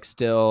Walker is like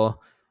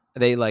still,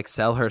 they like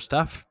sell her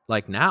stuff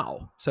like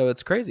now, so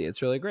it's crazy,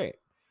 it's really great.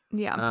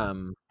 Yeah.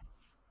 um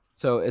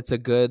So it's a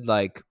good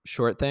like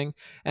short thing.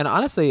 And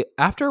honestly,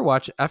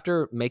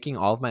 after making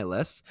all of my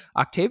lists,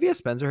 Octavia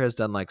Spencer has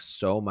done like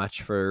so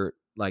much for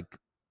like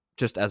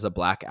just as a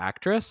black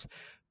actress.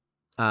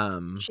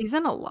 Um She's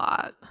in a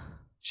lot.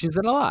 she's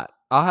in a lot.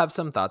 I'll have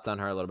some thoughts on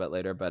her a little bit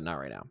later, but not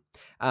right now.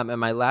 And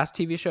my last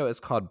TV show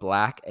is called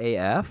Black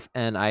AF,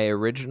 and I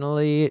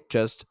originally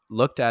just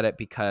looked at it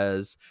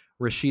because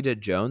Rashida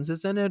Jones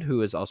is in it,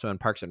 who is also in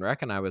Parks and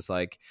Rec, and I was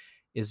like,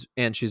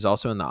 and she's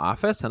also in The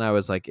Office, and I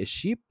was like, is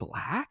she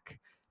black?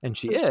 And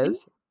she Is she?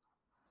 is.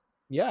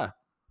 Yeah.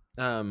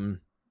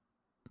 Um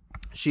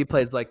she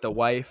plays like the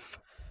wife,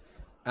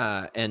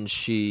 and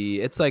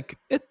it's like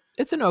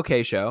it's an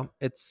okay show.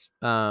 It's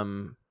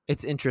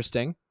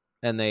interesting,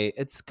 and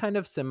it's kind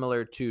of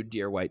similar to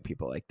Dear White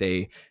People. Like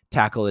they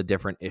tackle a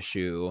different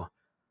issue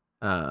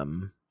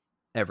um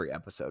every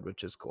episode,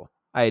 which is cool.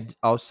 I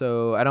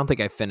don't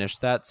think I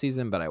finished that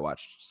season, but I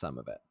watched some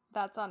of it.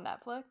 That's on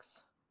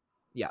Netflix.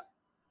 Yeah.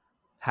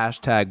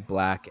 Hashtag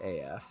Black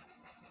AF.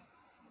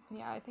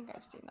 Yeah, I think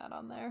I've seen that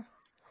on there.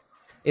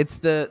 It's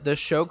the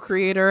show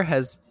creator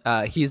has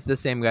he's the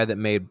same guy that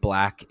made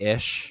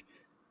Black-ish,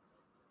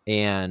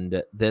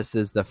 and this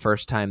is the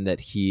first time that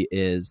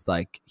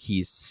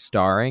he's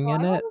starring Oh,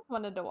 in I it. always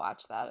wanted to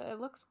watch that. It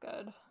looks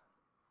good.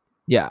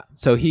 Yeah,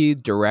 so he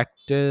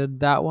directed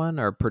that one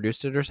or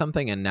produced it or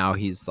something, and now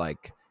he's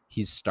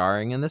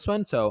starring in this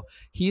one. So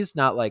he's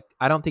not like,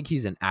 I don't think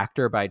he's an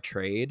actor by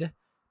trade,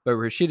 but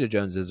Rashida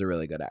Jones is a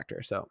really good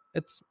actor, so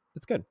it's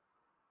good.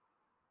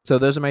 So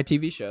those are my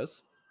TV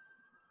shows.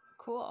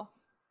 Cool.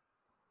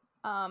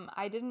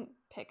 I didn't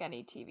pick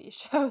any TV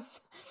shows.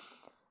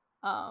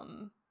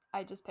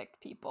 I just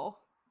picked people.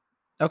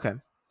 Okay.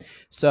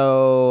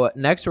 So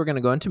next we're going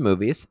to go into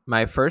movies.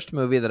 My first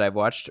movie that I've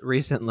watched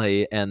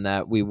recently, and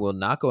that we will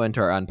not go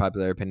into our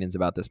unpopular opinions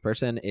about this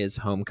person, is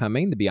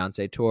Homecoming, the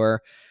Beyonce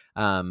tour.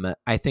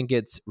 I think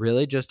it's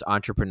really just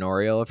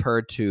entrepreneurial of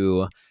her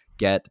to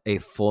get a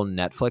full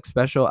Netflix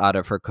special out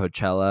of her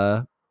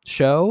Coachella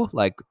show.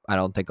 Like, I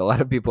don't think a lot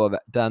of people have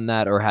done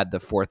that or had the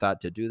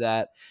forethought to do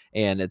that.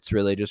 And it's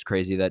really just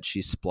crazy that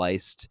she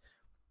spliced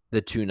the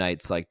two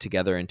nights like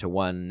together into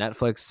one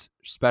Netflix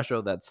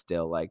special that's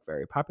still like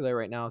very popular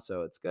right now,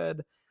 so it's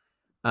good.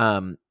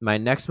 My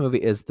next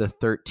movie is The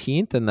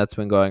 13th, and that's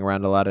been going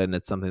around a lot, and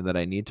it's something that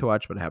I need to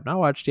watch but have not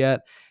watched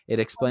yet. It What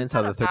is explains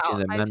how that the 13th about?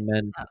 I've seen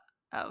Amendment that.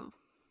 Oh,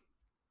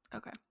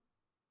 okay.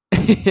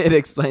 it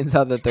explains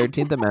how the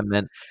 13th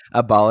Amendment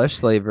abolished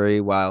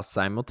slavery while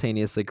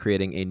simultaneously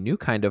creating a new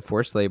kind of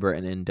forced labor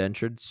and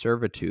indentured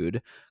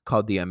servitude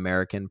called the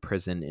American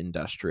Prison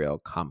Industrial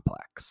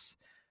Complex.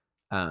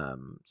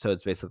 So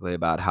it's basically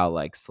about how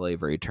like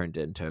slavery turned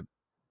into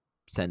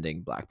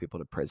sending black people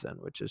to prison,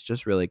 which is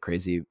just really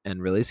crazy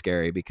and really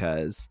scary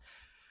because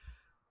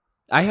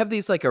I have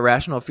these like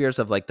irrational fears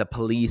of like the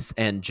police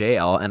and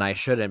jail, and I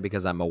shouldn't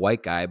because I'm a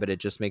white guy, but it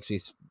just makes me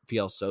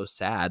feel so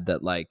sad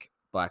that like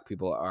black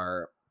people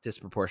are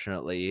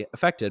disproportionately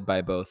affected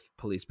by both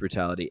police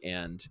brutality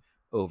and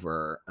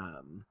over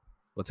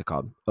what's it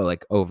called? Oh,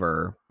 like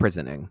over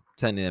prisoning,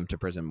 sending them to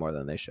prison more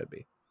than they should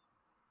be.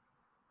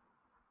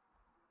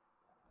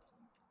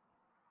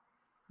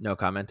 No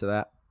comment to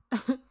that.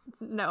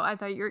 No, I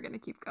thought you were gonna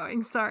keep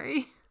going.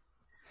 Sorry.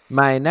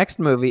 My next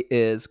movie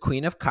is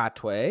Queen of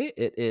Katwe.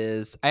 It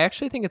is, I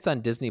actually think it's on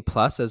Disney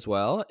Plus as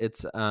well.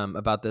 It's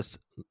about this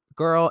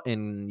girl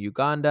in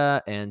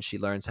Uganda, and she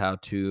learns how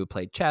to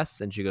play chess,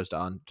 and she goes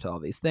on to all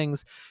these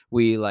things.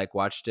 We like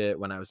watched it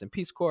when I was in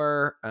Peace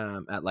Corps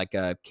at like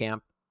a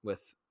camp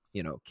with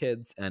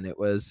kids, and it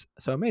was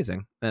so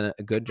amazing and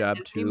a good job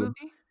Disney to.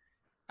 movie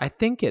I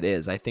think it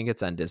is. I think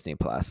it's on Disney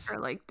Plus. or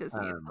like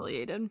Disney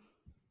affiliated.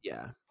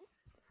 Yeah.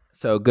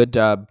 So good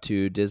job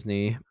to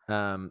Disney.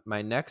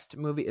 My next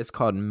movie is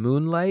called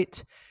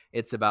Moonlight.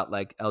 It's about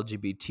like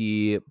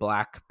LGBT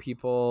Black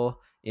people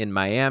in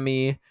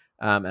Miami.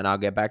 And I'll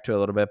get back to it a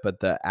little bit,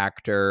 but the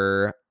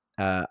actor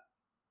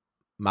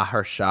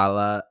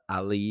Mahershala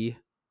Ali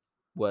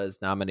was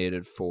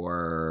nominated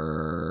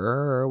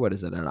for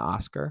an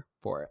Oscar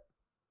for it.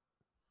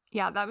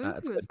 Yeah, that movie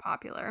it's was good.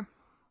 popular.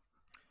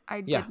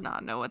 I Yeah. did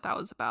not know what that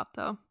was about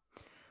though.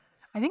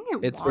 I think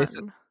It's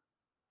won.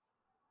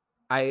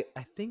 I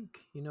think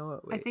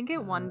what? I think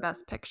it won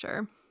Best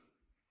Picture.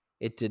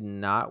 It did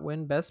not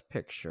win Best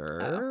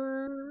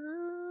Picture.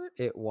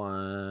 It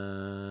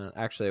won.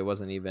 Actually, it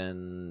wasn't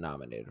even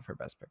nominated for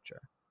Best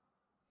Picture.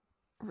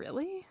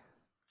 Really?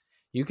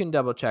 You can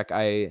double check.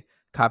 I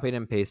copied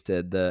and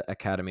pasted the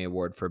Academy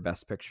Award for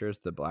Best Pictures.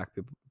 The Black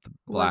people.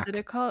 What is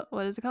it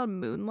called?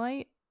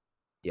 Moonlight?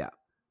 Yeah.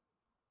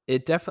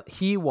 It definitely.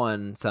 He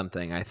won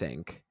something, I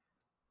think.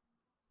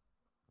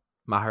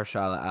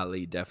 Mahershala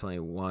Ali definitely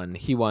won.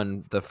 He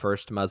won the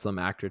first Muslim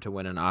actor to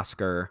win an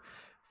Oscar.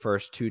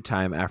 First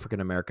two-time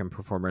African-American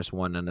performers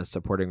won in a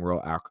supporting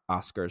role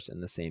Oscars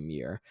in the same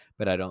year.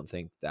 But I don't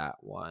think that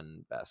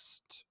won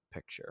Best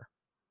Picture.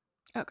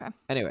 Okay.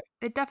 Anyway.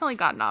 It definitely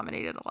got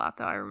nominated a lot,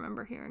 though. I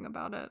remember hearing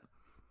about it.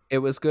 It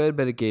was good,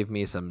 but it gave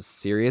me some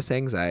serious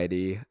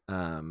anxiety.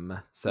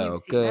 So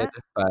good.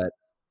 But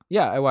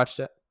yeah, I watched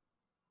it.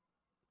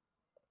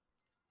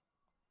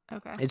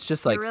 Okay. It's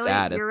just like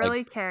sad. You're it's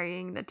really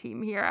carrying the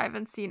team here. I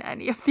haven't seen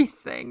any of these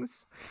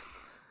things.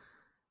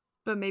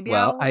 But maybe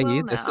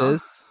this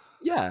is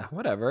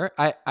whatever.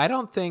 I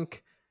don't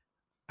think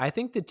I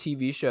think the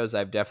TV shows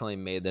I've definitely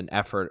made an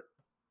effort.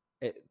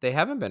 They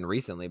haven't been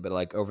recently, but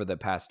like over the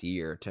past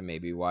year to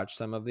maybe watch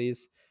some of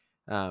these.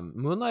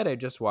 Moonlight I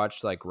just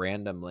watched like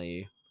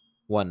randomly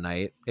one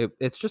night.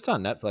 It's just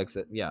on Netflix.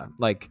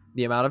 Like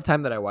the amount of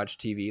time that I watch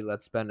TV,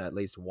 let's spend at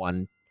least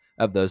one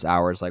of those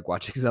hours like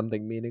watching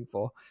something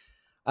meaningful.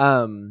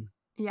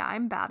 Yeah,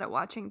 I'm bad at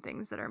watching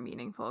things that are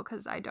meaningful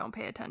because I don't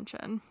pay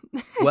attention.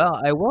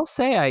 Well, I will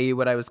say,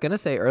 what I was going to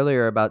say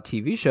earlier about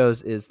TV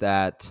shows is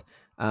that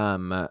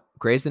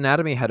Grey's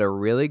Anatomy had a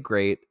really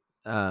great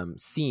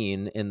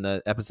scene in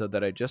the episode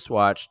that I just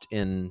watched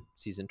in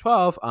season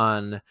 12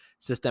 on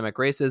systemic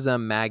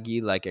racism.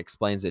 Maggie like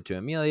explains it to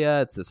Amelia.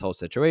 It's this whole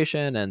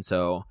situation. And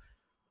so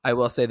I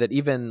will say that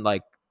even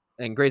like,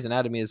 and Grey's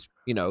Anatomy is,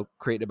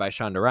 created by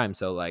Shonda Rhimes.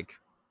 So like,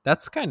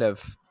 that's kind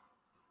of,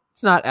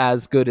 it's not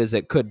as good as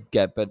it could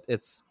get, but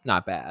it's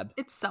not bad.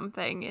 It's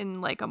something in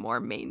like a more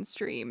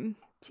mainstream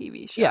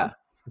TV show. Yeah,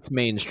 it's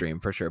mainstream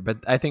for sure. But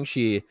I think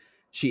she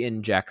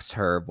injects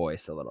her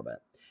voice a little bit.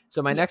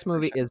 So my next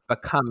movie is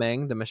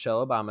Becoming, the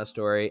Michelle Obama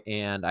story,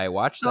 and I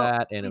watched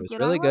that, and it was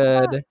really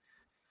good.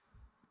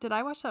 Did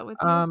I watch that with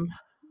you?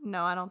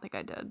 No, I don't think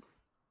I did.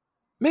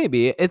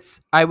 Maybe.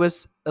 I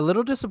was a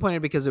little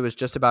disappointed because it was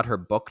just about her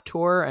book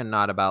tour and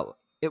not about.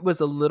 It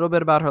was a little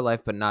bit about her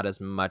life, but not as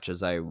much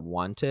as I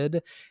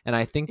wanted. And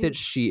I think that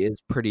she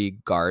is pretty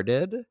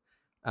guarded.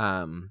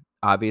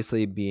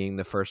 Obviously, being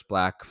the first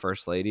Black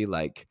first lady,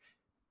 like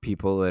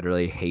people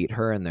literally hate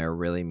her and they're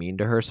really mean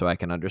to her. So I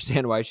can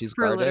understand why she's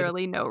guarded. For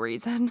literally no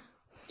reason.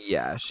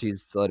 Yeah,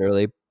 she's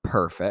literally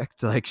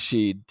perfect. Like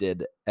she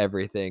did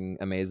everything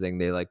amazing.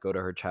 They like go to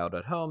her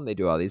childhood home. They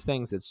do all these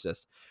things. It's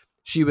just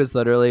she was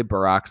literally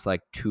Barack's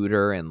like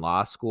tutor in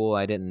law school.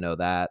 I didn't know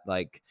that.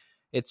 Like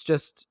it's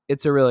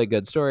a really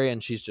good story,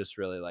 and she's just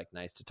really like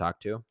nice to talk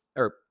to.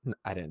 Or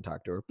I didn't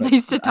talk to her, but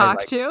nice to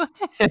talk to.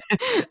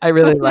 I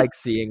really like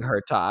seeing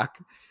her talk.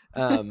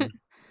 My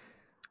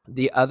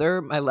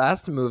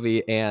last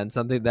movie and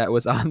something that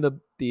was on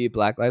the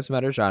Black Lives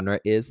Matter genre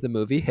is the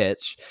movie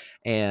Hitch,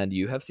 and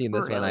you have seen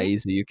this one, IE,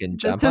 so you can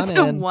jump on in. This is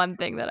the one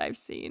thing that I've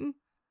seen.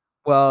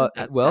 Well,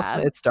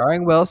 Smith, it's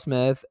starring Will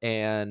Smith,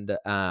 and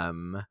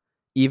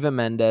Eva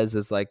Mendes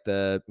is like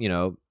the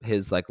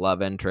his like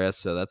love interest,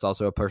 so that's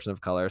also a person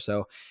of color.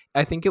 So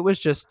I think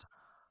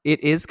it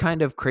is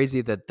kind of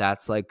crazy that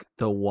that's like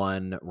the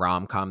one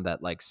rom-com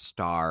that like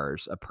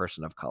stars a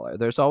person of color.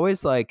 There's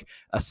always like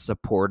a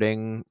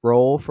supporting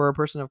role for a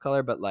person of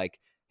color, but like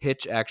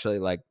Hitch actually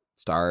like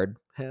starred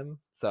him.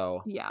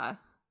 So yeah,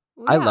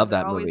 I love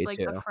that movie like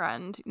too. The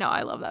Friend. No,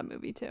 I love that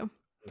movie too.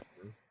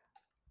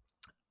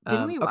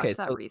 Didn't we watch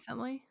that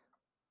recently?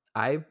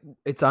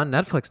 It's on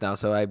Netflix now,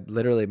 so I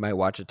literally might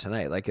watch it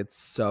tonight. Like it's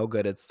so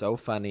good, it's so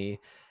funny.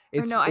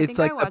 It's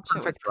like the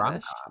perfect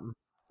rom-com.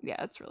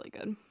 Yeah, it's really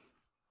good.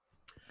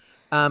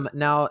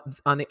 Now,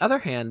 on the other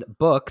hand,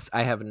 books,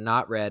 I have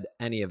not read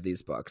any of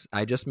these books.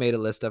 I just made a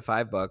list of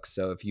 5 books,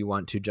 so if you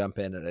want to jump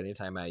in at any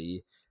time,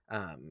 IE,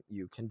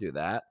 you can do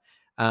that.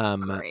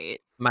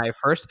 Great. My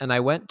first, and I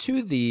went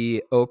to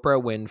the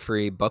Oprah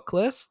Winfrey book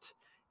list,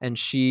 and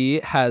she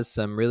has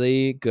some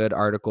really good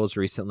articles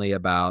recently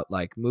about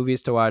like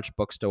movies to watch,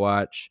 books to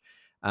watch.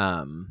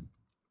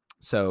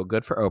 So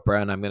good for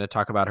Oprah, and I'm going to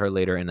talk about her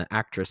later in the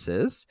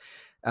actresses.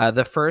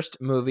 The first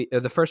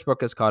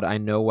book is called "I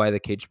Know Why the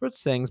Caged Bird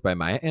Sings" by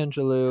Maya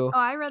Angelou. Oh,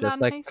 I read that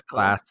Just in like high a school.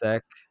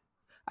 classic.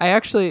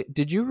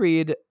 Did you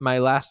read my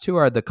last two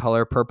are The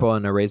Color Purple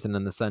and A Raisin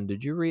in the Sun?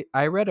 Did you read?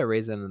 I read A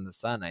Raisin in the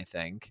Sun, I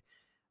think.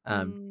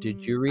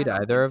 Did you I read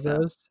don't either think of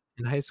so. those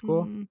in high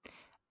school?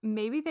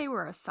 Maybe they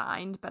were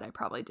assigned, but I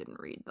probably didn't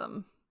read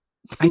them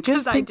I because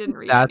just I think didn't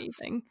read that's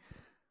anything.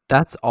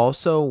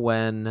 also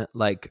when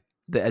like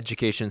the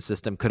education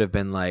system could have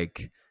been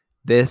like,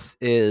 this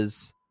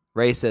is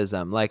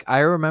racism. Like I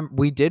remember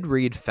we did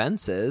read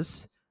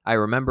Fences. I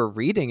remember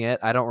reading it.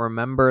 I don't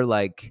remember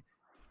like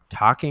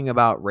talking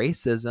about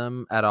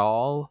racism at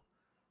all.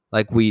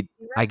 Like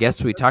I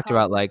guess we talked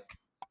about like,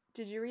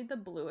 Did you read The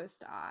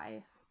Bluest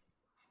Eye?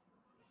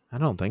 I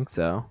don't think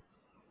so.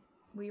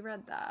 We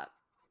read that.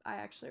 I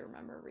actually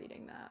remember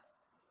reading that.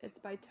 It's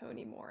by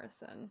Toni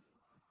Morrison.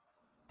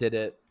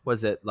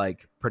 Was it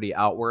like pretty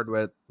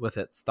outward with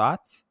its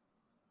thoughts?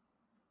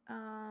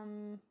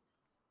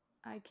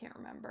 I can't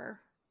remember,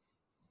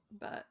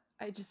 but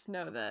I just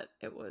know that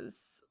it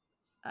was,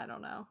 I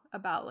don't know,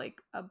 about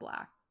like a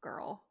black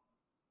girl.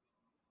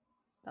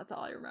 That's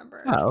all I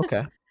remember. Oh,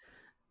 okay.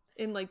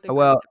 In like the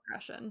Well, Great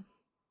Depression.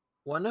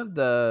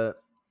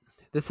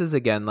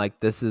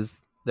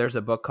 There's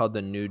a book called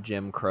The New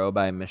Jim Crow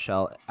by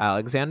Michelle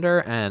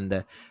Alexander,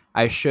 and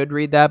I should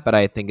read that, but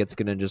I think it's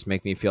going to just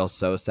make me feel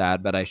so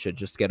sad, but I should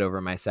just get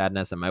over my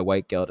sadness and my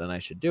white guilt, and I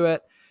should do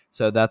it.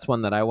 So that's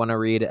one that I want to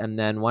read. And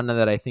then one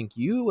that I think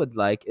you would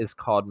like is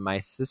called My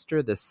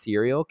Sister, the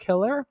Serial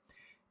Killer.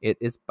 It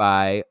is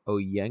by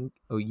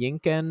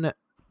Oyinkan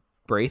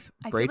Braithwaite.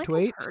 I feel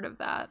like I've heard of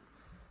that.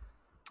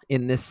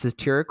 In this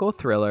satirical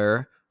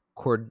thriller,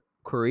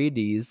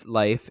 Corides'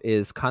 life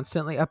is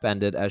constantly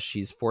upended as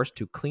she's forced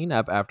to clean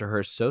up after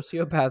her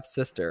sociopath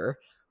sister,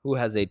 who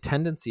has a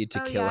tendency to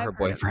kill her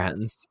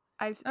boyfriends.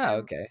 I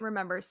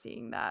remember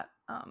seeing that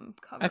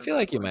cover. I feel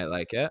like you might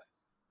like it.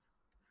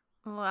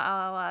 Well,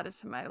 I'll add it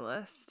to my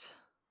list.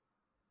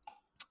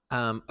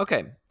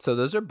 Okay, so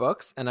those are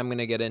books, and I'm going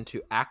to get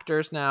into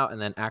actors now and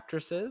then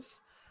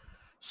actresses.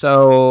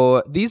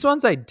 So these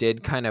ones I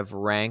did kind of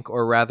rank,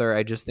 or rather,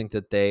 I just think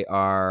that they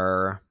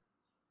are,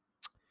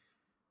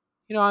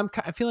 I'm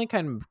feeling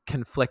kind of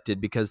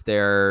conflicted because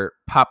they're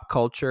pop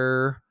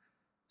culture.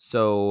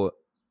 So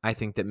I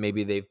think that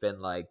maybe they've been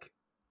like,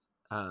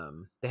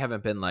 they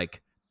haven't been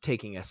like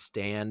taking a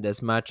stand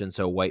as much, and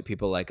so white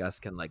people like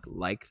us can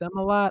like them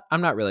a lot.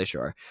 I'm not really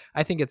sure.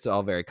 I think it's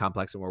all very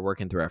complex, and we're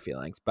working through our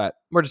feelings, but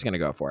we're just gonna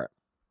go for it.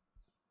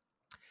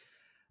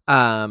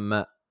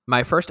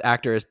 My first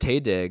actor is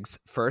Taye Diggs.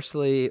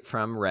 Firstly,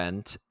 from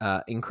Rent,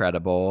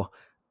 incredible.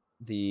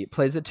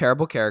 Plays a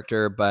terrible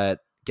character, but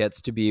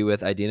gets to be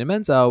with Idina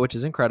Menzel, which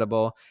is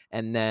incredible.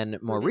 And then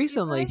more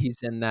recently, he's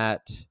in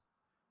that.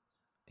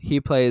 He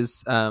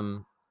plays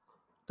the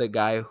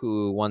guy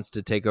who wants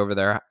to take over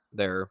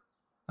their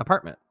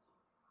apartment.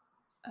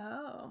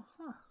 Oh,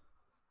 huh.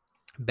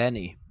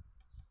 Benny.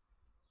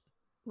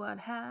 What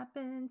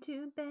happened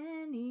to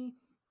Benny?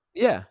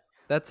 Yeah,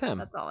 that's him.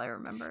 That's all I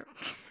remember.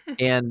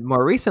 And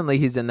more recently,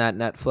 he's in that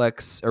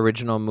Netflix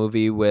original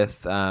movie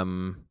with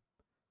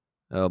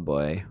oh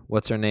boy,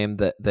 what's her name?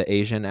 The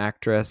Asian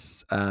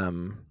actress.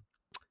 You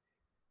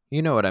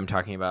know what I'm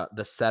talking about?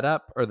 The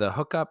setup or the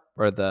hookup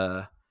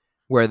or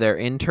where their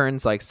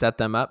interns like set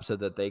them up so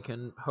that they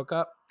can hook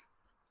up.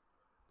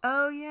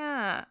 Oh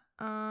yeah.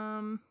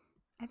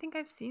 I think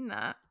I've seen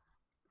that.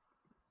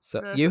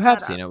 So you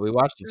have seen it. We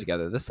watched it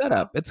together. The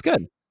setup. It's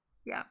good.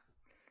 Yeah.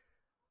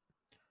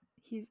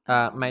 He's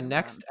my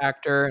next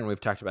actor, and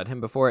we've talked about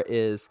him before,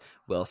 is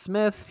Will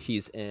Smith.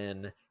 He's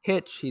in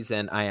Hitch. He's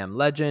in I Am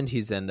Legend.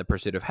 He's in The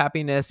Pursuit of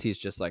Happiness. He's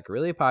just like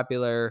really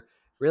popular,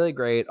 really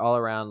great all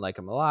around. Like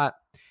him a lot.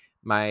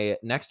 My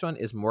next one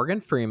is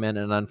Morgan Freeman,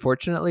 and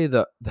unfortunately,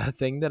 the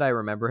thing that I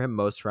remember him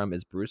most from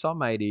is Bruce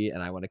Almighty,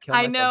 and I want to kill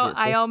myself.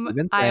 I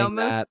know. I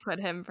almost put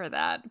him for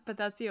that, but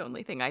that's the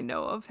only thing I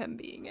know of him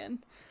being in.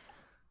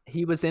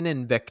 He was in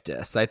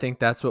Invictus. I think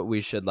that's what we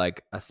should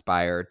like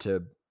aspire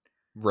to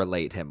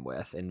relate him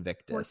with.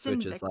 Invictus,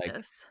 which is like,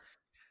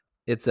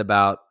 it's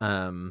about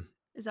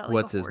is that like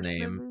what's his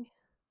name?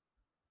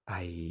 Oh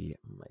my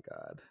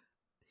god,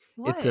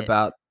 it's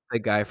about the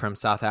guy from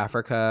South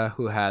Africa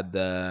who had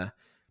the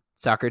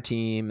soccer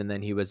team and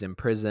then he was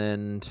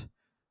imprisoned.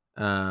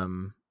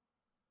 Oh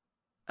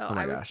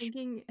my gosh,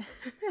 thinking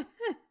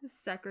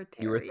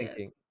Secretariat. You were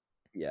thinking,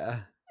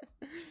 yeah.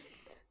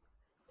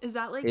 Is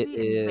that like the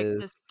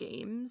Invictus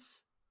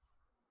Games?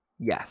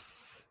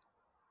 Yes.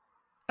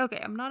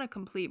 Okay, I'm not a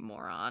complete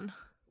moron.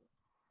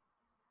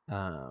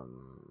 What?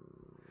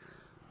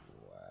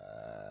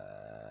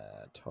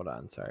 Hold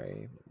on,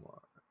 sorry.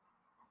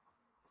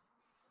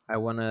 I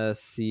want to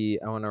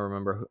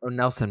remember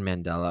Nelson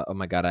Mandela. Oh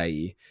my god,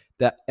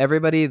 that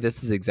everybody,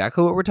 this is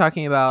exactly what we're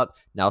talking about.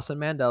 Nelson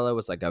Mandela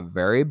was like a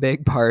very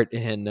big part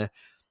in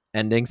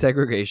ending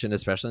segregation,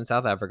 especially in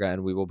South Africa,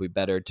 and we will be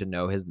better to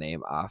know his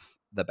name off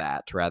the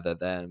bat rather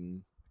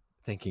than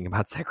thinking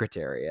about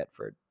Secretariat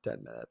for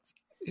 10 minutes.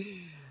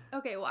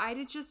 Okay, well,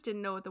 just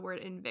didn't know what the word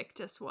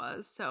Invictus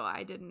was, so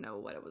I didn't know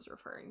what it was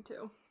referring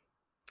to.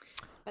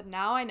 But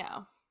now I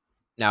know.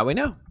 Now we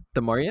know.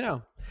 The more you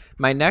know.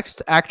 My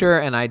next actor,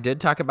 and I did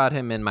talk about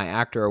him in my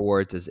actor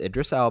awards, is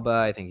Idris Elba.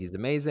 I think he's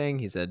amazing.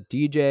 He's a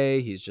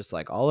DJ. He's just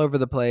like all over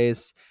the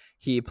place.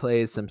 He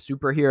plays some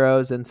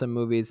superheroes in some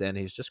movies, and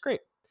he's just great.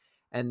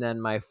 And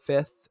then my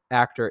fifth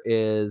actor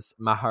is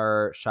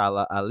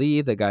Mahershala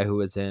Ali, the guy who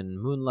was in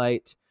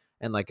Moonlight.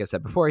 And like I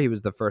said before, he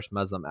was the first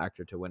Muslim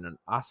actor to win an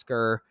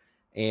Oscar.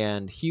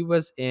 And he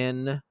was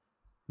in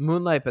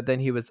Moonlight, but then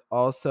he was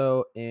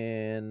also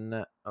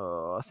in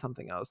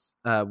something else.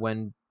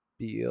 When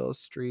Beale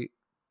Street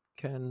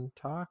Can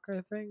Talk,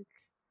 I think.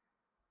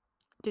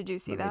 Did you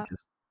see Let me that?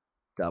 just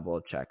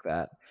double check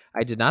that.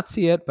 I did not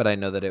see it, but I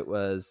know that it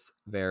was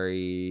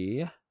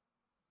very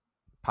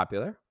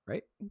popular,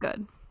 right?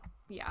 Good.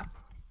 Yeah.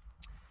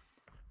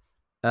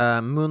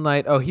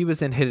 Moonlight. Oh, he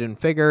was in Hidden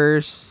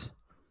Figures.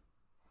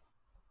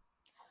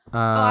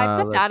 I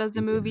put that Let's as a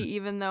see. movie,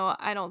 even though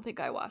I don't think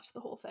I watched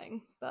the whole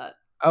thing. But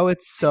Oh,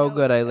 it's so know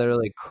good. it's I good.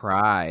 literally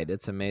cried.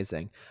 It's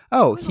amazing.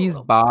 Oh, was a he's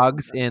little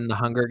Boggs boring, in The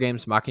Hunger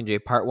Games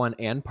Mockingjay Part 1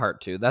 and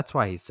Part 2. That's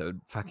why he's so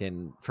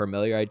fucking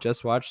familiar. I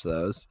just watched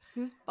those.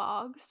 Who's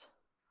Boggs?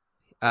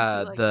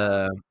 Is he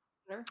like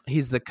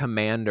He's the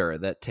commander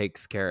that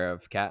takes care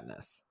of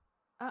Katniss.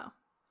 Oh.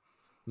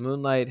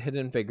 Moonlight,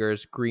 Hidden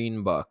Figures,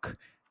 Green Book.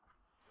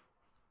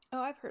 Oh,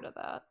 I've heard of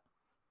that.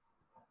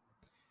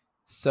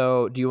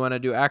 So, do you want to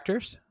do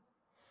actors?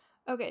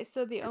 Okay,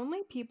 so the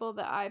only people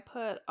that I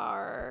put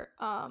are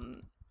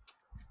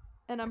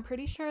and I'm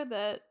pretty sure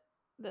that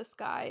this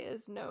guy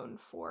is known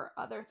for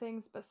other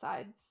things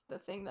besides the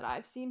thing that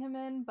I've seen him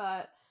in,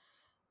 but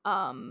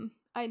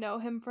I know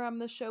him from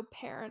the show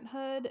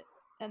Parenthood,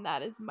 and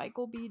that is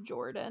Michael B.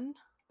 Jordan.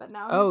 But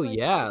now Oh, he's like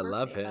yeah, I super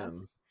love famous.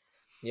 him.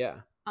 Yeah.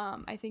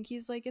 I think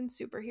he's like in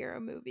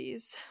superhero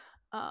movies.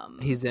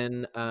 He's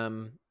in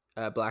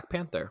Black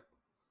Panther.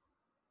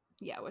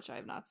 Yeah, which I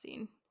have not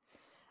seen.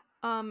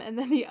 And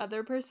then the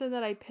other person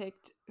that I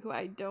picked, who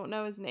I don't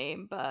know his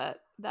name,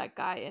 but that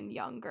guy in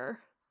Younger.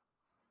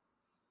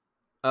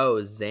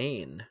 Oh,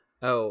 Zane.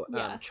 Oh,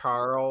 Yeah.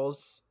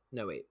 Charles.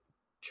 No, wait.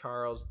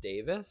 Charles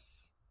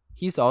Davis?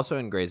 He's also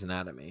in Grey's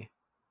Anatomy.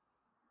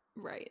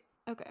 Right.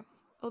 Okay.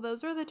 Well,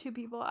 those were the two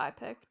people I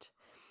picked.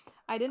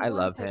 I I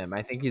love him.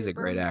 I think he's a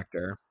great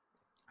actor.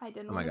 I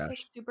didn't Oh my want to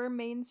gosh. pick super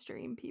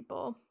mainstream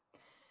people.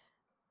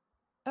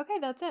 Okay,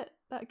 that's it.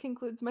 That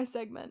concludes my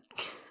segment.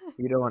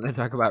 You don't want to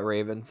talk about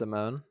Raven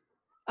Simone?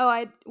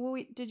 Oh,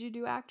 did you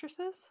do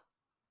actresses?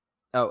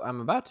 Oh,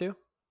 I'm about to.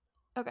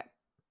 Okay.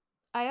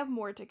 I have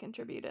more to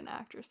contribute in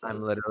actresses. I'm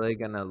literally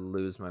going to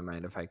lose my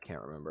mind if I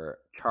can't remember.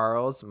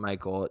 Charles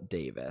Michael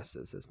Davis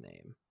is his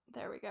name.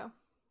 There we go.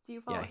 Do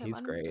you follow him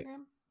on great.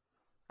 Instagram?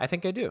 I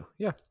think I do.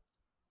 Yeah.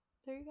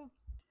 There you go.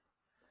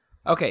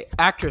 Okay,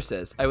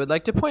 actresses. I would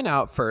like to point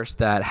out first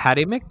that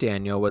Hattie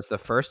McDaniel was the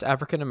first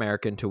African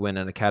American to win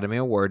an Academy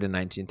Award in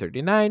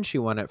 1939. She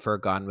won it for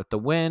Gone with the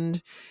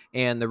Wind.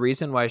 And the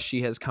reason why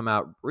she has come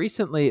out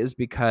recently is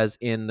because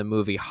in the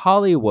movie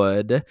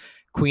Hollywood,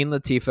 Queen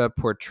Latifah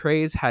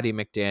portrays Hattie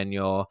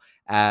McDaniel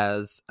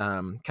as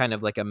kind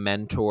of like a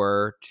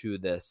mentor to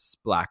this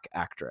Black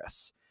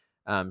actress.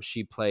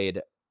 She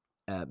played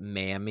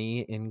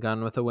Mammy in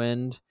Gone with the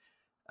Wind.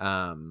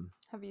 Have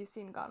you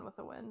seen Gone with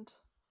the Wind?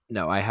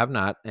 No, I have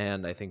not,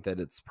 and I think that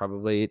it's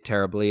probably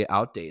terribly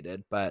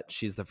outdated. But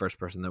she's the first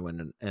person to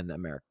win an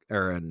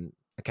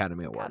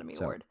Academy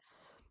Award.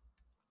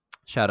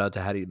 Shout out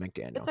to Hattie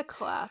McDaniel. It's a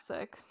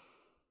classic.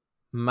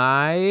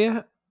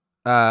 My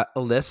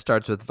list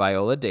starts with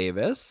Viola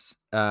Davis.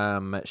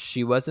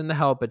 She was in The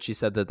Help, but she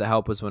said that The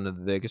Help was one of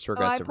the biggest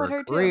regrets of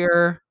her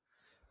career.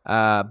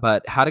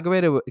 But How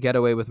to Get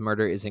Away with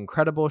Murder is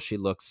incredible. She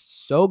looks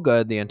so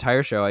good the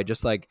entire show. I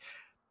just like.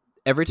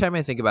 Every time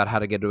I think about How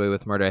to Get Away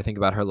with Murder, I think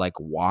about her like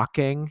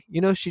walking.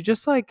 You know, she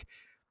just like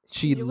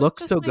she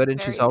looks so good,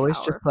 and she's always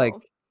just like,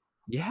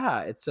 yeah,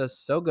 it's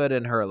just so good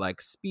in her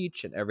like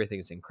speech and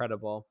everything's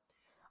incredible.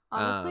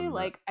 Honestly,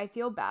 like I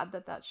feel bad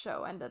that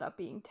show ended up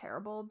being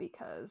terrible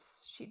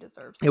because she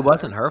deserves. It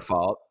wasn't her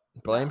fault.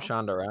 Blame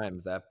Shonda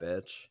Rhimes, that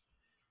bitch.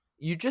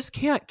 You just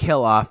can't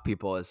kill off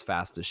people as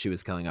fast as she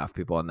was killing off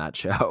people in that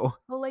show.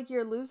 Well, like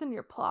you're losing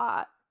your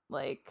plot.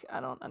 Like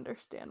I don't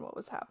understand what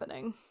was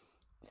happening.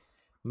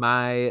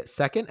 My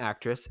second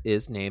actress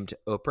is named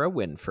Oprah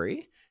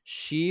Winfrey.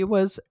 She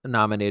was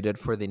nominated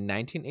for the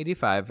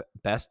 1985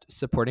 Best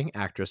Supporting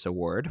Actress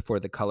Award for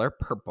The Color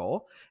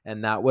Purple,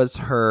 and that was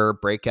her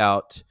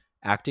breakout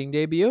acting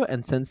debut.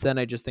 And since then,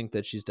 I just think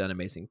that she's done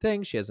amazing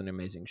things. She has an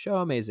amazing show,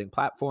 amazing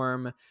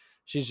platform.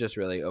 She's just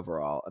really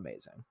overall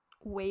amazing.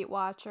 Weight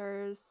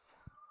Watchers.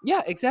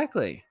 Yeah,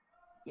 exactly.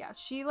 Yeah,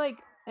 she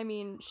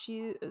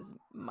is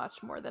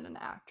much more than an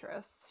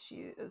actress.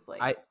 She is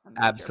like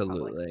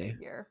absolutely.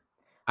 figure.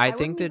 I wouldn't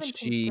think that even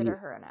she consider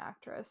her an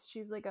actress.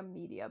 She's like a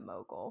media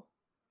mogul.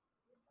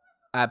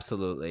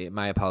 absolutely.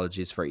 My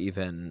apologies for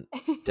even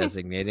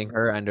designating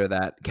her under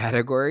that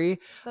category.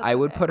 That's I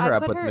would okay. put I her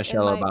up put with her in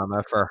Michelle my.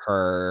 Obama for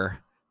her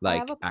I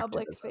have like a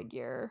public activism.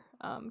 figure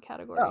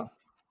category. Oh,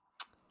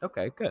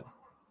 okay, good.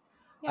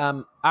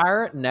 Yeah.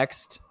 Our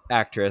next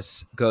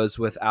actress goes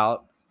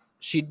without.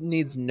 She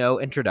needs no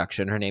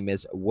introduction. Her name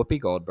is Whoopi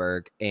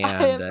Goldberg, I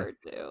have and her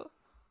too.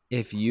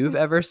 if you've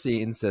ever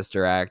seen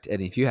Sister Act,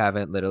 and if you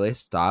haven't, literally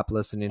stop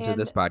listening to And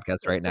this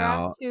podcast right Sister Act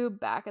now. 2,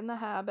 Back in the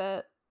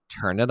Habit.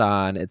 Turn it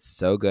on. It's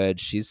so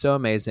good. She's so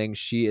amazing.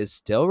 She is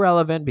still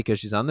relevant because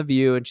she's on The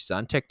View and she's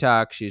on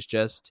TikTok. She's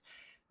just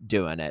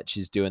doing it.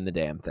 She's doing the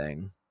damn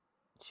thing.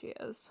 She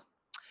is.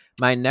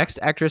 My next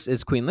actress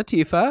is Queen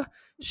Latifah. I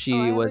She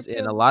have her was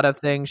in too. a lot of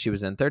things. She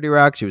was in 30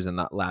 Rock. She was in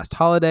The Last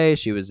Holiday.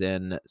 She was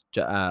in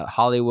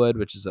Hollywood,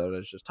 which is what I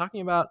was just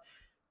talking about.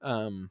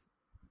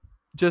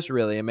 Just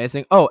really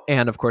amazing. Oh,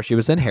 and of course, she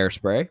was in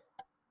Hairspray.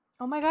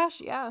 Oh my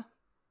gosh, yeah.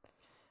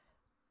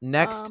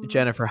 Next,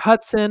 Jennifer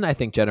Hudson. I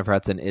think Jennifer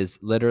Hudson is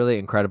literally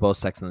incredible.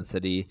 Sex and the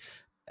City,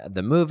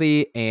 the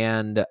movie,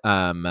 and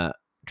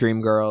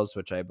Dreamgirls,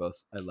 which I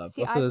love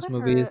See, both of those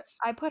movies.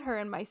 I put her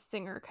in my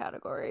singer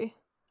category.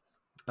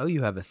 Oh,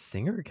 you have a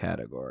singer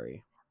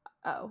category.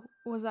 Oh,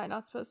 was I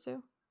not supposed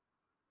to?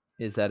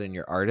 Is that in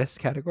your artist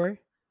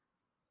category?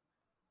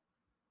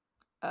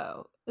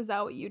 Oh, is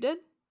that what you did?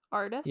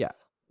 Artists? Yeah.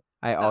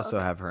 I also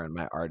okay. have her in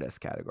my artist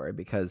category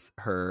because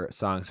her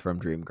songs from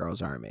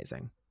Dreamgirls are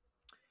amazing.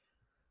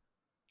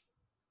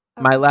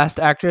 Okay. My last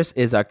actress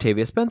is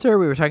Octavia Spencer.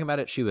 We were talking about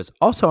it. She was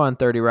also on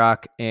 30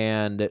 Rock,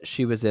 and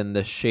she was in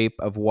The Shape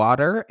of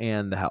Water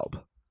and The Help.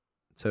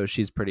 So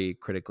she's pretty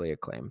critically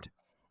acclaimed.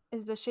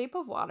 Is The Shape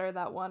of Water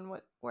that one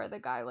where the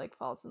guy like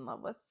falls in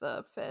love with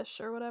the fish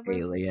or whatever?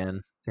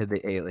 Alien.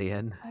 The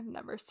alien. I've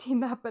never seen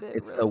that, but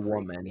It's really the freaks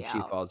woman. me She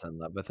out. falls in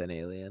love with an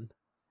alien.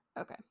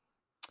 Okay.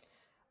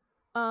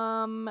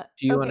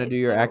 Do you want to do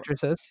your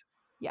actresses?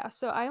 Yeah,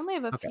 so I only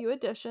have a Okay. few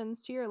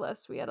additions to your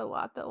list. We had a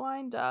lot that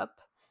lined up.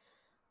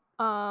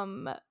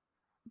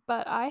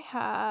 But I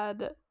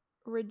had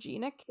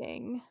Regina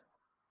King,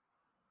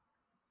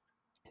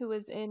 who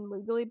was in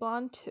Legally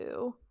Blonde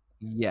 2.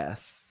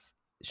 Yes.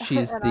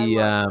 She's And I loved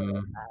her in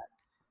that.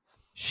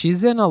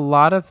 She's in a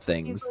lot of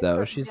things, She's like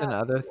though. She's in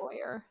other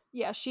lawyer.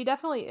 Yeah, she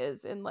definitely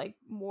is in like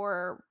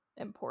more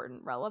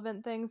important,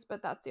 relevant things,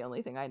 but that's the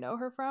only thing I know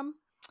her from.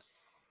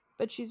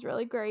 But she's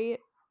really great.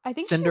 I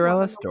think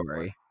Cinderella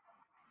Story.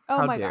 Oh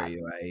How my dare god.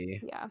 you,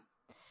 IE? Yeah.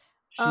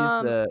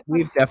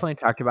 We've definitely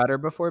talked about her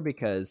before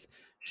because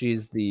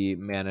she's the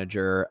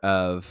manager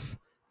of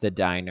the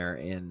diner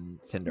in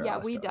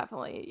Cinderella.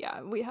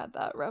 Yeah, we had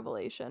that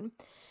revelation.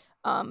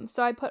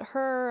 So I put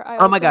her.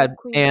 Oh my god,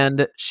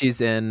 and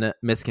she's in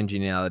Miss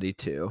Congeniality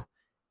too.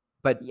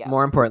 But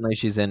more importantly,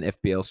 she's in If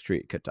Beale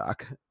Street Could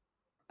Talk.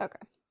 Okay.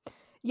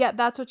 Yeah,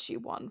 that's what she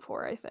won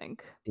for, I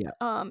think. Yeah.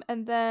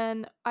 And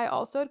then I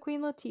also had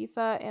Queen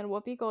Latifah and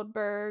Whoopi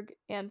Goldberg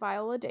and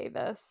Viola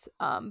Davis.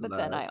 But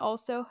then I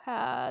also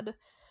had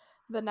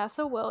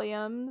Vanessa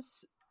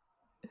Williams,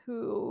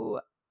 who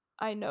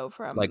I know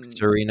from like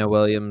Serena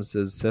Williams'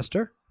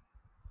 sister.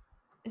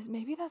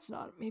 Maybe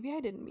I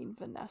didn't mean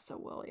Vanessa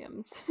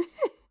Williams.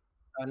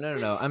 Oh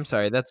no! I'm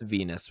sorry. That's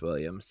Venus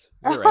Williams.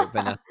 You're right,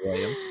 Vanessa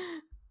Williams.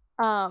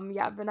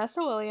 Yeah,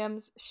 Vanessa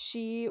Williams.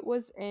 She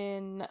was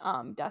in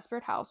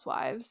Desperate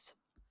Housewives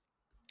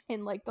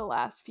in like the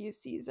last few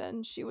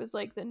seasons. She was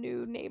like the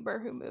new neighbor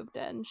who moved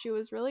in. She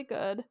was really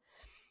good.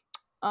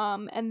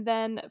 And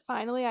then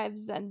finally I have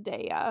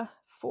Zendaya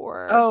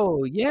for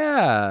Oh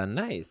yeah,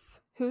 nice.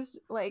 Who's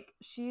like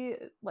she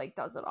like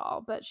does it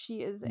all, but she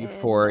is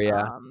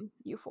Euphoria. in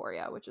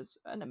Euphoria, which is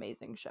an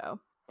amazing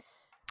show.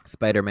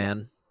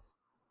 Spider-Man.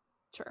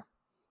 Sure.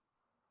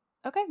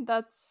 Okay,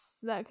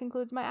 that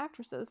concludes my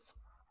actresses.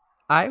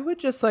 I would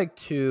just like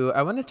to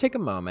I want to take a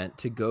moment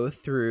to go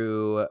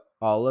through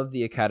all of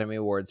the Academy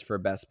Awards for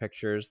Best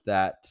Pictures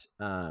that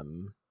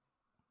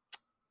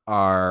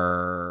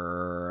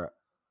are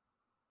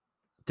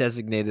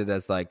designated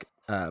as like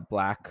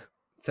black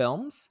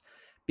films,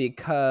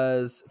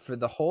 because for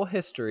the whole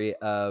history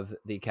of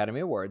the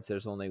Academy Awards,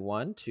 there's only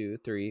 1, 2,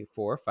 3,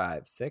 4,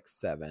 5, 6,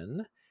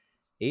 7,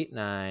 8,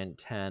 9,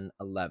 10,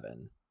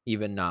 11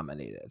 even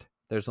nominated.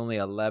 There's only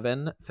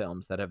 11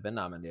 films that have been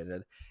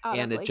nominated.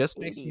 And it just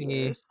makes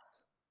me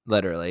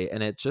literally,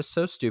 and it's just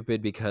so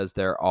stupid because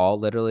they're all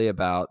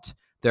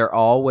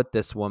what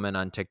this woman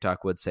on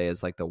TikTok would say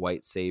is like the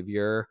white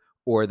savior,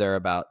 or they're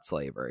about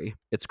slavery.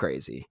 It's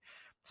crazy.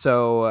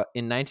 So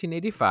in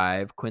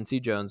 1985, Quincy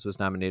Jones was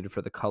nominated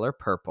for The Color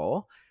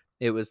Purple.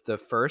 It was the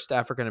first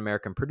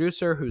African-American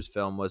producer whose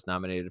film was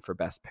nominated for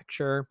Best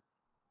Picture.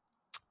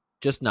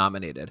 Just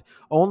nominated.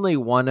 Only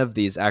one of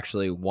these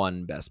actually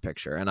won Best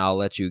Picture, and I'll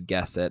let you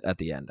guess it at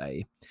the end,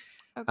 IE.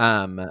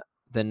 Okay.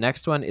 The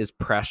next one is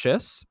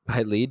Precious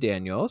by Lee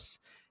Daniels.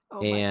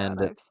 Oh my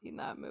god, I've seen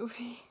that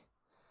movie.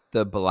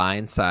 The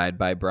Blind Side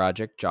by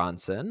Broderick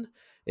Johnson.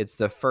 It's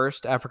the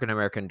first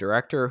African-American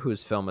director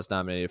whose film was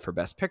nominated for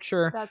Best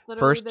Picture. That's literally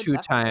First the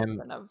two-time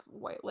definition of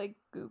white. Like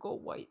Google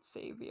white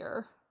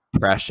savior.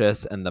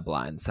 Precious and The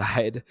Blind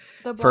Side.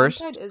 The Blind First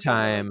Side is a really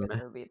time,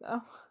 good movie,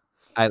 though.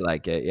 I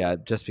like it, yeah,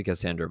 just because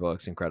Sandra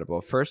Bullock's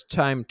incredible. First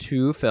time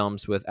 2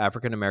 films with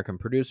African-American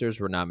producers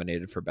were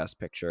nominated for Best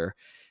Picture.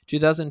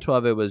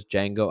 2012, it was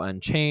Django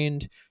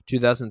Unchained.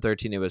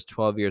 2013, it was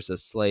 12 Years a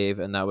Slave,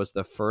 and that was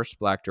the first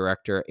Black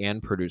director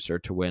and producer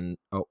to win.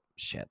 Oh,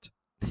 shit.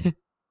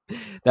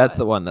 That's What?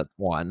 the one that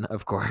won,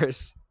 of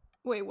course.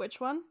 Wait,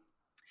 which one?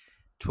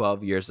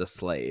 12 Years a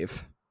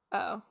Slave.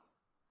 Oh.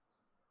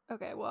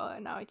 Okay, well,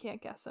 now I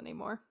can't guess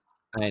anymore.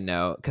 I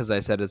know, because I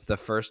said it's the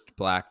first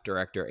Black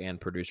director and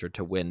producer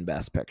to win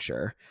Best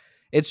Picture.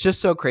 It's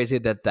just so crazy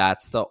that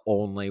that's the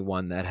only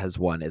one that has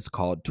won. It's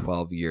called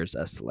 12 Years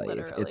a Slave.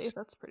 Literally, It's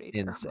that's pretty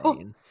terrible.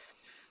 insane.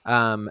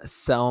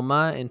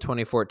 Selma in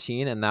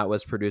 2014, and that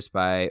was produced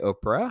by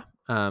Oprah.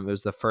 It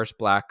was the first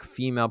Black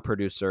female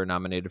producer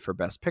nominated for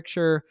Best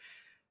Picture.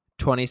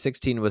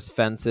 2016 was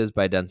Fences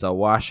by Denzel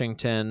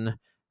Washington.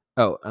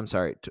 Oh, I'm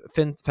sorry.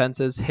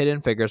 Fences, Hidden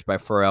Figures by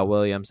Pharrell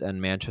Williams,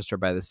 and Manchester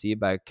by the Sea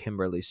by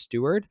Kimberly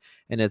Stewart.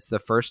 And it's the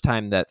first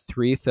time that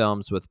 3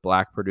 films with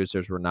Black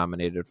producers were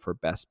nominated for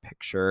Best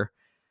Picture.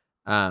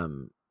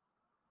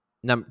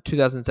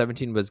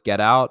 2017 was Get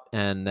Out,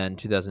 and then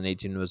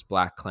 2018 was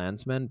Black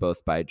Klansman,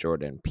 both by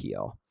Jordan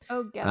Peele.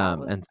 Oh, Get Out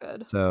was And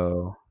good.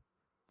 so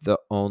the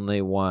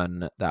only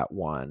one that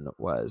won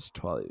was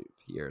 12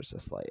 Years a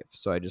Slave.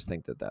 So I just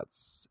think that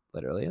that's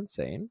literally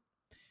insane.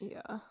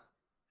 Yeah.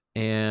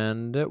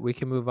 And we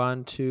can move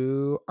on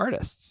to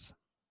artists.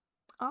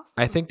 Awesome.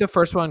 I think the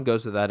first one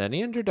goes without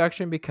any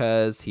introduction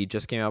because he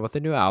just came out with a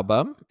new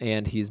album,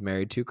 and he's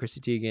married to Chrissy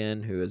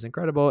Teigen, who is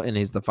incredible, and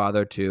he's the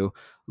father to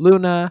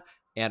Luna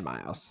and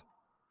Miles.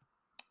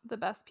 The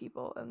best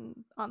people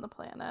on the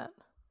planet.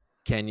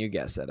 Can you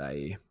guess it,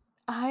 IE?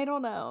 I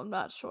don't know. I'm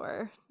not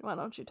sure. Why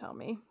don't you tell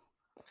me?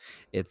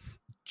 It's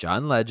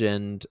John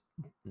Legend,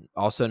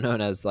 also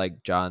known as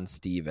like John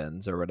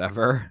Stevens or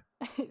whatever.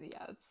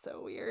 Yeah, it's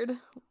so weird.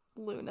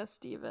 Luna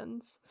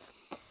Stevens.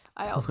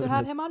 I also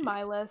had him on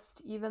my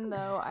list, even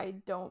though I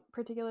don't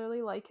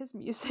particularly like his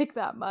music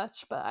that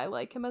much, but I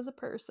like him as a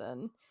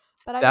person.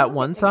 But That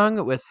one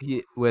song with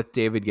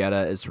David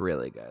Guetta is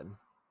really good.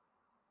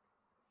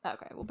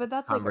 Okay, well, but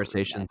that's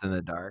Conversations like in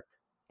the Dark.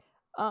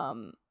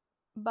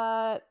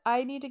 But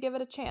I need to give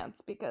it a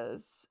chance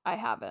because I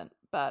haven't.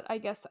 But I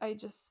guess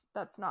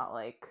that's not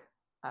like,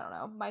 I don't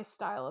know, my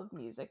style of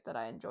music that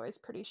I enjoy is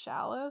pretty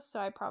shallow, so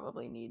I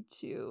probably need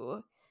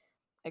to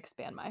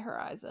expand my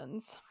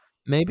horizons.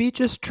 Maybe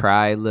just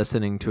try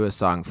listening to a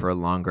song for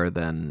longer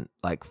than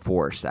like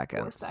 4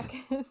 seconds.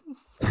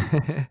 4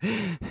 seconds.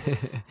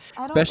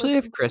 Especially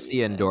if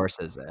Chrissy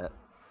endorses it.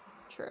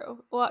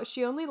 True. Well,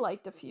 she only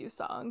liked a few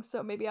songs,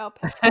 so maybe I'll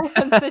pick the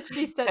ones that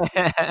she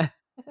said.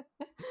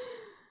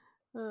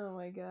 Oh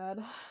my god.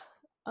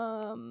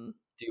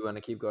 Do you want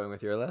to keep going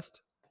with your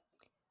list?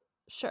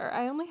 Sure.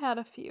 I only had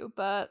a few,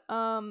 but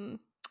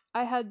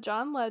I had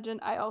John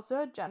Legend. I also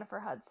had Jennifer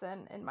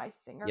Hudson in my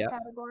singer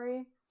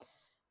category.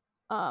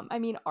 I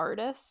mean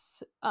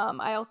artists.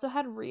 I also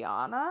had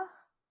Rihanna.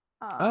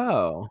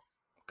 Oh,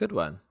 good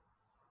one.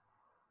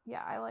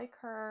 Yeah, I like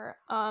her.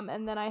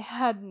 And then I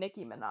had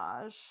Nicki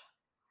Minaj.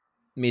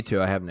 Me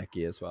too. I have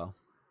Nicki as well.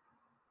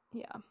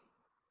 Yeah.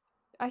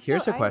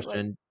 Here's a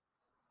question.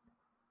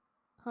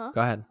 Huh?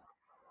 Go ahead.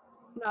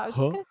 No, I was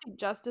just gonna say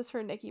justice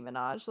for Nicki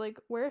Minaj. Like,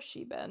 where has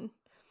she been?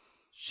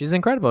 She's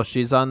incredible.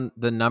 She's on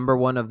the number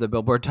 1 of the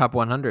Billboard Top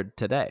 100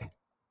 today.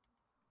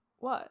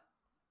 What?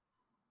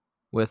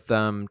 With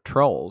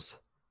Trolls.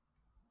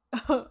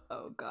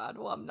 Oh god.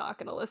 Well, I'm not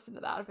gonna listen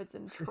to that if it's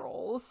in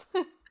Trolls.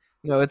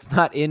 No, it's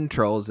not in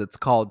Trolls. It's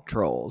called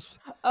Trolls.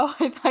 Oh,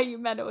 I thought you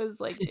meant it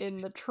was like in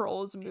the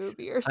Trolls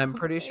movie or something. I'm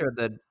pretty sure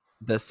that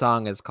the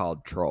song is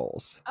called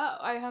Trolls. Oh,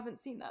 I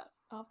haven't seen that.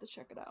 I'll have to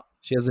check it out.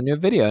 She has a new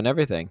video and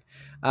everything.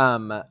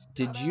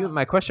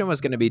 My question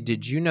was going to be,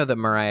 did you know that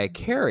Mariah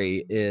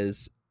Carey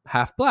is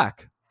half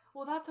Black?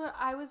 Well, that's what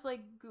I was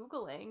like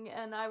Googling,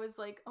 and I was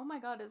like, oh my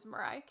god, is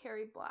Mariah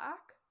Carey Black?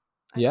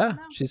 Yeah,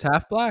 she's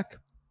half Black.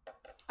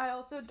 I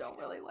also don't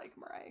really like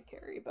Mariah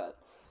Carey, but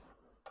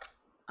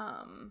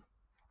oh,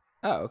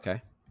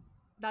 okay.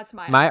 That's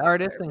my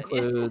artist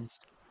includes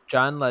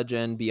John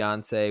Legend,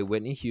 Beyonce,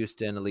 Whitney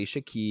Houston,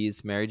 Alicia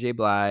Keys, Mary J.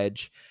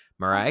 Blige,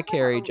 Mariah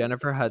Carey,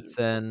 Jennifer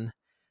Hudson,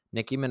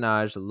 Nicki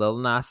Minaj, Lil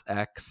Nas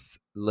X,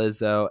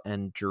 Lizzo,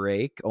 and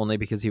Drake, only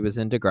because he was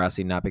in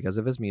Degrassi, not because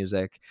of his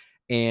music.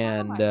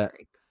 And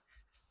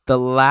the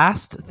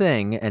last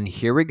thing, and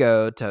here we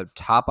go to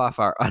top off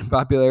our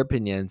unpopular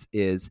opinions,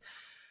 is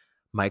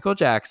Michael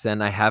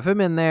Jackson. I have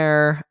him in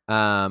there.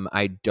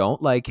 I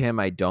don't like him.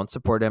 I don't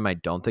support him. I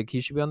don't think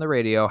he should be on the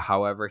radio.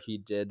 However, he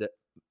did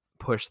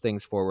push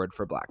things forward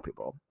for Black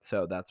people.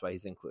 So that's why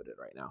he's included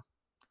right now.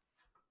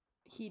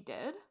 He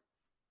did?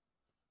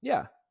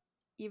 Yeah.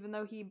 Even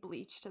though he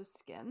bleached his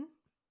skin?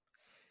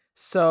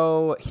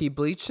 So he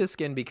bleached his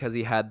skin because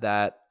he had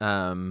that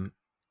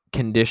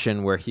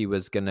condition where he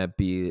was going to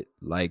be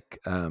like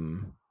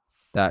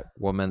that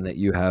woman that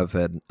you have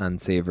an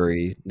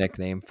unsavory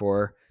nickname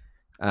for.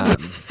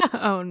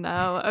 Oh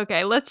no.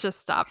 Okay, let's just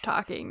stop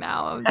talking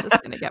now. I'm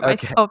just gonna get Okay.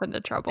 myself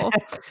into trouble.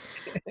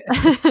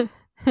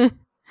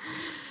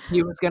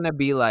 He was gonna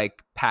be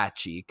like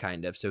patchy,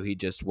 kind of, so he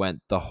just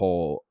went the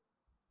whole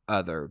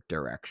other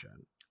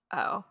direction.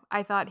 Oh,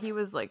 I thought he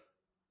was like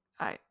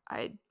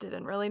I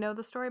didn't really know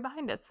the story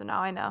behind it, so now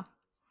I know.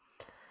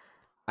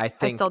 I I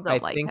still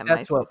don't like think him. I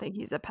that's still what think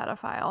he's a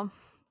pedophile.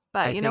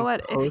 But I you know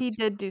think. what? If he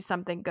did do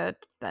something good,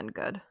 then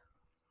good.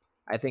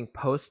 I think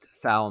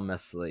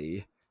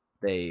posthumously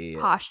they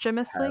have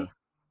Posthumously?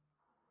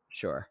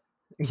 sure.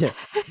 Yeah,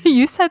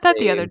 You said that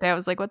the they. other day. I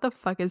was like, what the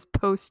fuck is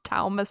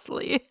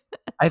posthumously?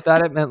 I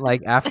thought it meant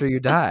like after you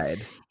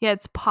died. Yeah,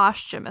 it's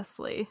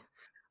posthumously.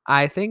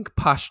 I think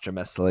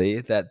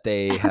posthumously that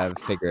they have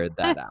figured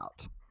that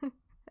out.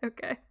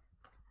 Okay.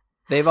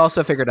 They've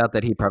also figured out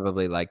that he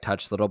probably like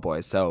touched little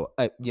boys. So,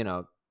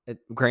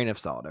 grain of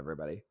salt,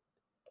 everybody.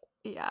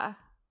 Yeah.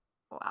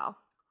 Wow.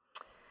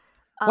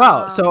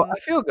 Wow. So I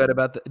feel good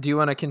about do you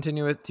want to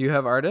continue with, do you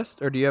have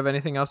artists or do you have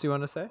anything else you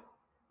want to say?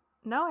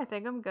 No, I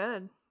think I'm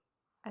good.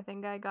 I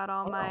think I got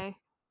all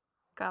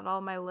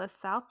my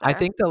lists out there. I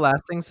think the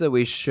last things that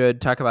we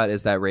should talk about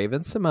is that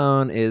Raven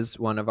Simone is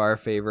one of our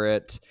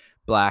favorite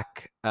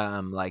Black,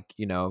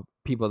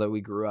 people that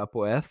we grew up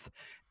with.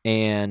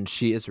 And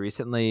she is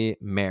recently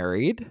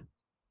married.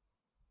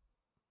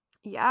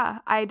 Yeah,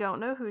 I don't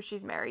know who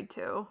she's married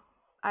to.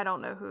 I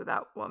don't know who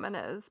that woman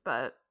is,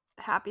 but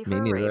happy Me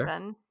for neither.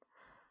 Raven.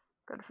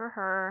 Good for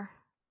her.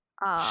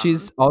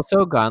 She's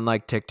also gone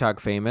like TikTok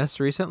famous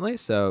recently,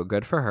 so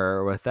good for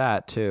her with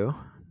that too.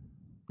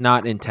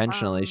 Not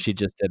intentionally, she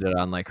just did it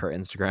on like her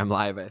Instagram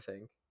live, I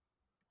think.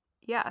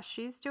 Yeah,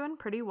 she's doing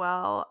pretty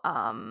well.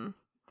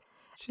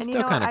 She's and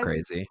still kind of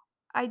crazy.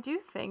 I do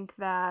think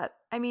that,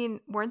 I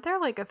mean, weren't there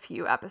like a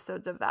few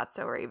episodes of That's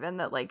So Raven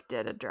that like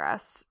did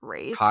address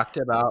race? Talked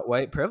about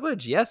white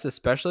privilege, yes,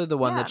 especially the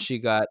one that she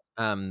got.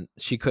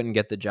 She couldn't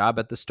get the job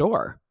at the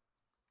store.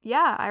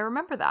 Yeah, I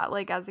remember that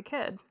like as a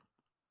kid.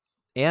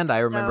 And I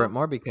remember it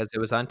more because it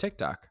was on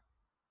TikTok.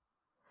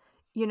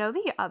 You know,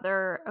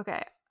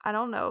 okay, I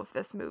don't know if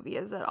this movie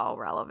is at all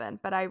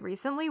relevant, but I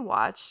recently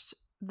watched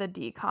the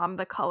DCOM,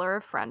 The Color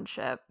of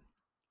Friendship.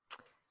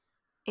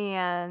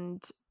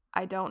 And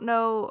I don't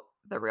know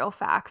the real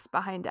facts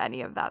behind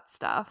any of that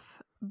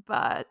stuff,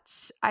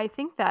 but I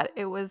think that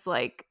it was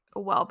like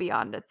well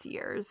beyond its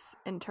years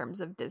in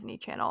terms of Disney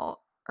Channel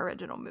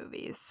original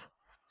movies.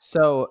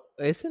 So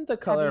isn't The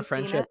Color of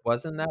Friendship,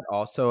 wasn't that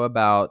also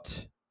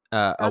about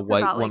a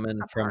white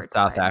woman from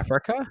South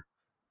Africa?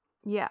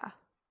 Yeah.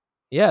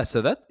 Yeah,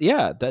 so that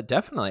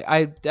definitely.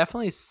 I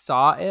definitely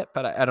saw it,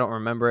 but I don't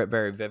remember it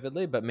very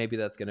vividly, but maybe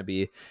that's going to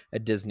be a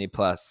Disney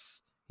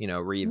Plus,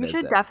 revisit. We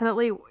should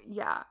definitely,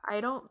 yeah.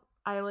 I don't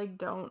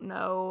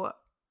know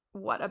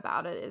what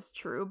about it is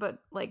true, but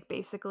like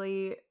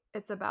basically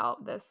it's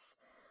about this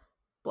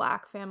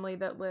Black family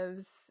that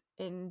lives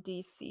in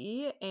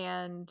DC,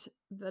 and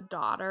the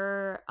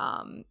daughter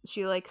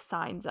she like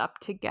signs up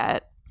to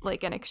get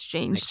like an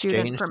exchange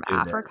student from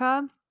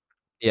Africa.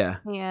 Yeah.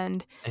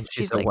 And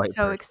she's like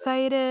so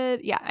excited.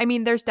 Yeah, I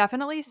mean there's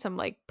definitely some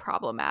like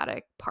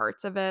problematic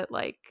parts of it,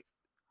 like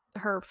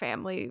her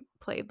family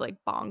played like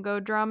bongo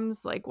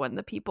drums like when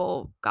the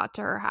people got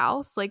to her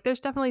house. Like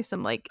there's definitely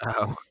some like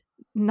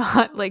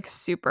not like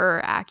super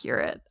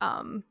accurate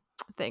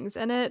things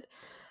in it.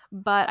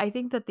 But I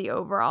think that the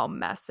overall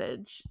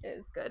message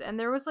is good. And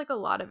there was like a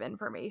lot of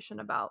information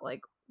about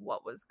like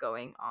what was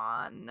going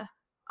on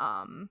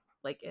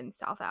like in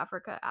South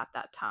Africa at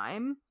that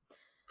time.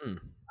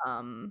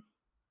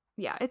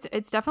 Yeah,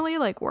 it's definitely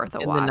like worth a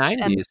watch. In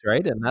the 90s,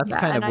 right? And that's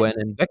kind of when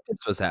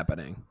Invictus was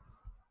happening.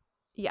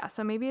 Yeah,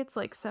 so maybe it's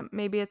like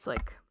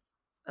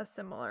a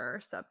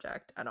similar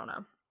subject. I don't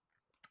know.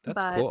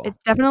 That's cool.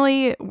 It's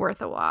definitely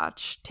worth a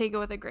watch. Take it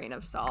with a grain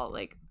of salt.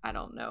 Like, I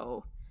don't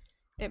know.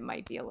 It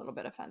might be a little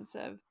bit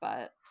offensive,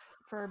 but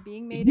for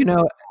being made,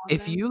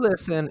 if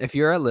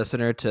you're a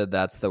listener to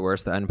That's the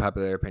Worst, the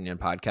Unpopular Opinion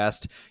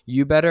podcast,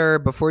 you better,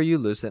 before you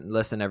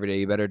listen every day,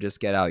 you better just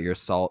get out your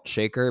salt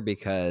shaker,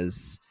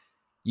 because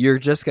you're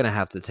just going to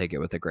have to take it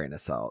with a grain of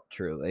salt,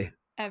 truly.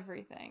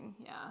 Everything,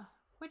 yeah.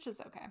 Which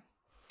is okay.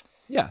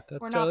 Yeah,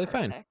 that's totally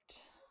fine.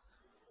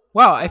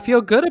 Wow, I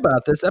feel good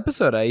about this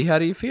episode. How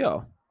do you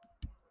feel?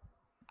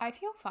 I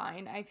feel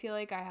fine. I feel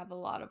like I have a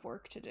lot of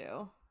work to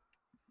do.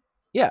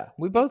 Yeah,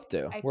 we both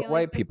do. We're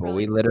white people.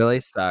 Really, we literally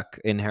suck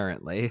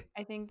inherently.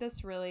 I think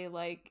this really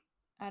like,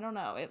 I don't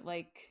know. It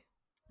like,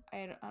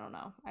 I don't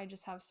know. I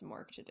just have some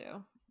work to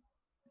do.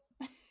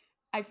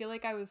 I feel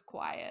like I was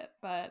quiet,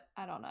 but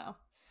I don't know.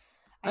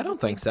 I don't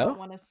think so. I don't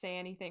want to say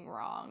anything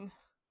wrong.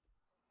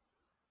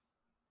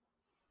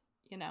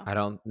 I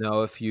don't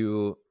know if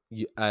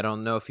I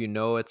don't know if you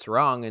know it's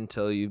wrong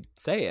until you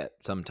say it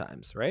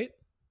sometimes, right?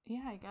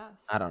 Yeah, I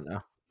guess. I don't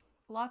know.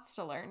 Lots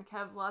to learn,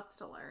 Kev. Lots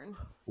to learn.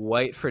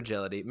 White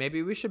fragility.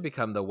 Maybe we should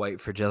become the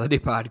White Fragility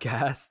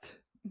podcast.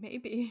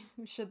 Maybe.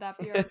 Should that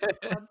be our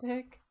club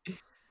pick?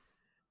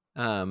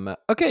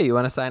 Okay, you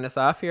want to sign us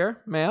off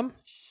here, ma'am?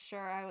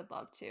 Sure, I would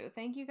love to.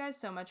 Thank you guys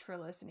so much for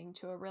listening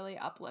to a really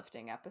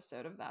uplifting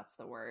episode of That's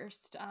the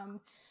Worst.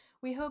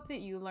 We hope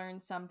that you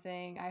learned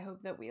something. I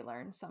hope that we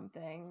learned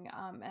something.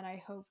 And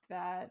I hope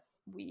that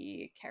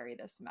we carry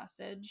this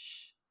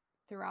message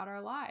throughout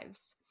our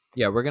lives.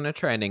 Yeah, we're gonna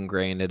try and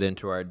ingrain it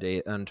into our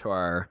into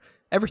our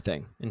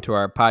everything, into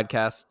our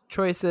podcast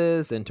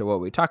choices, into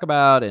what we talk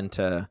about,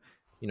 into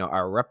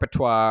our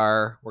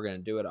repertoire. We're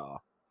gonna do it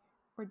all.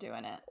 We're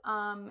doing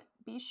it.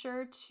 Be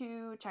sure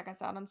to check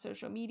us out on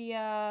social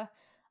media.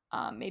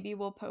 Maybe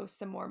we'll post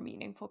some more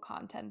meaningful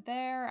content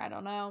there. I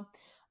don't know.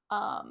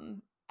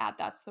 At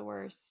That's the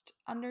Worst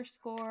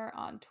 _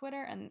 on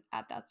Twitter and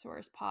at That's the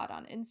Worst pod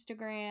on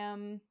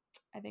Instagram.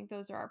 I think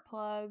those are our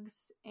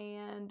plugs.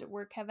 And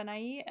we're Kevin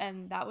IE,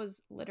 and that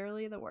was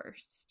literally the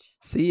worst.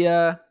 See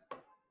ya.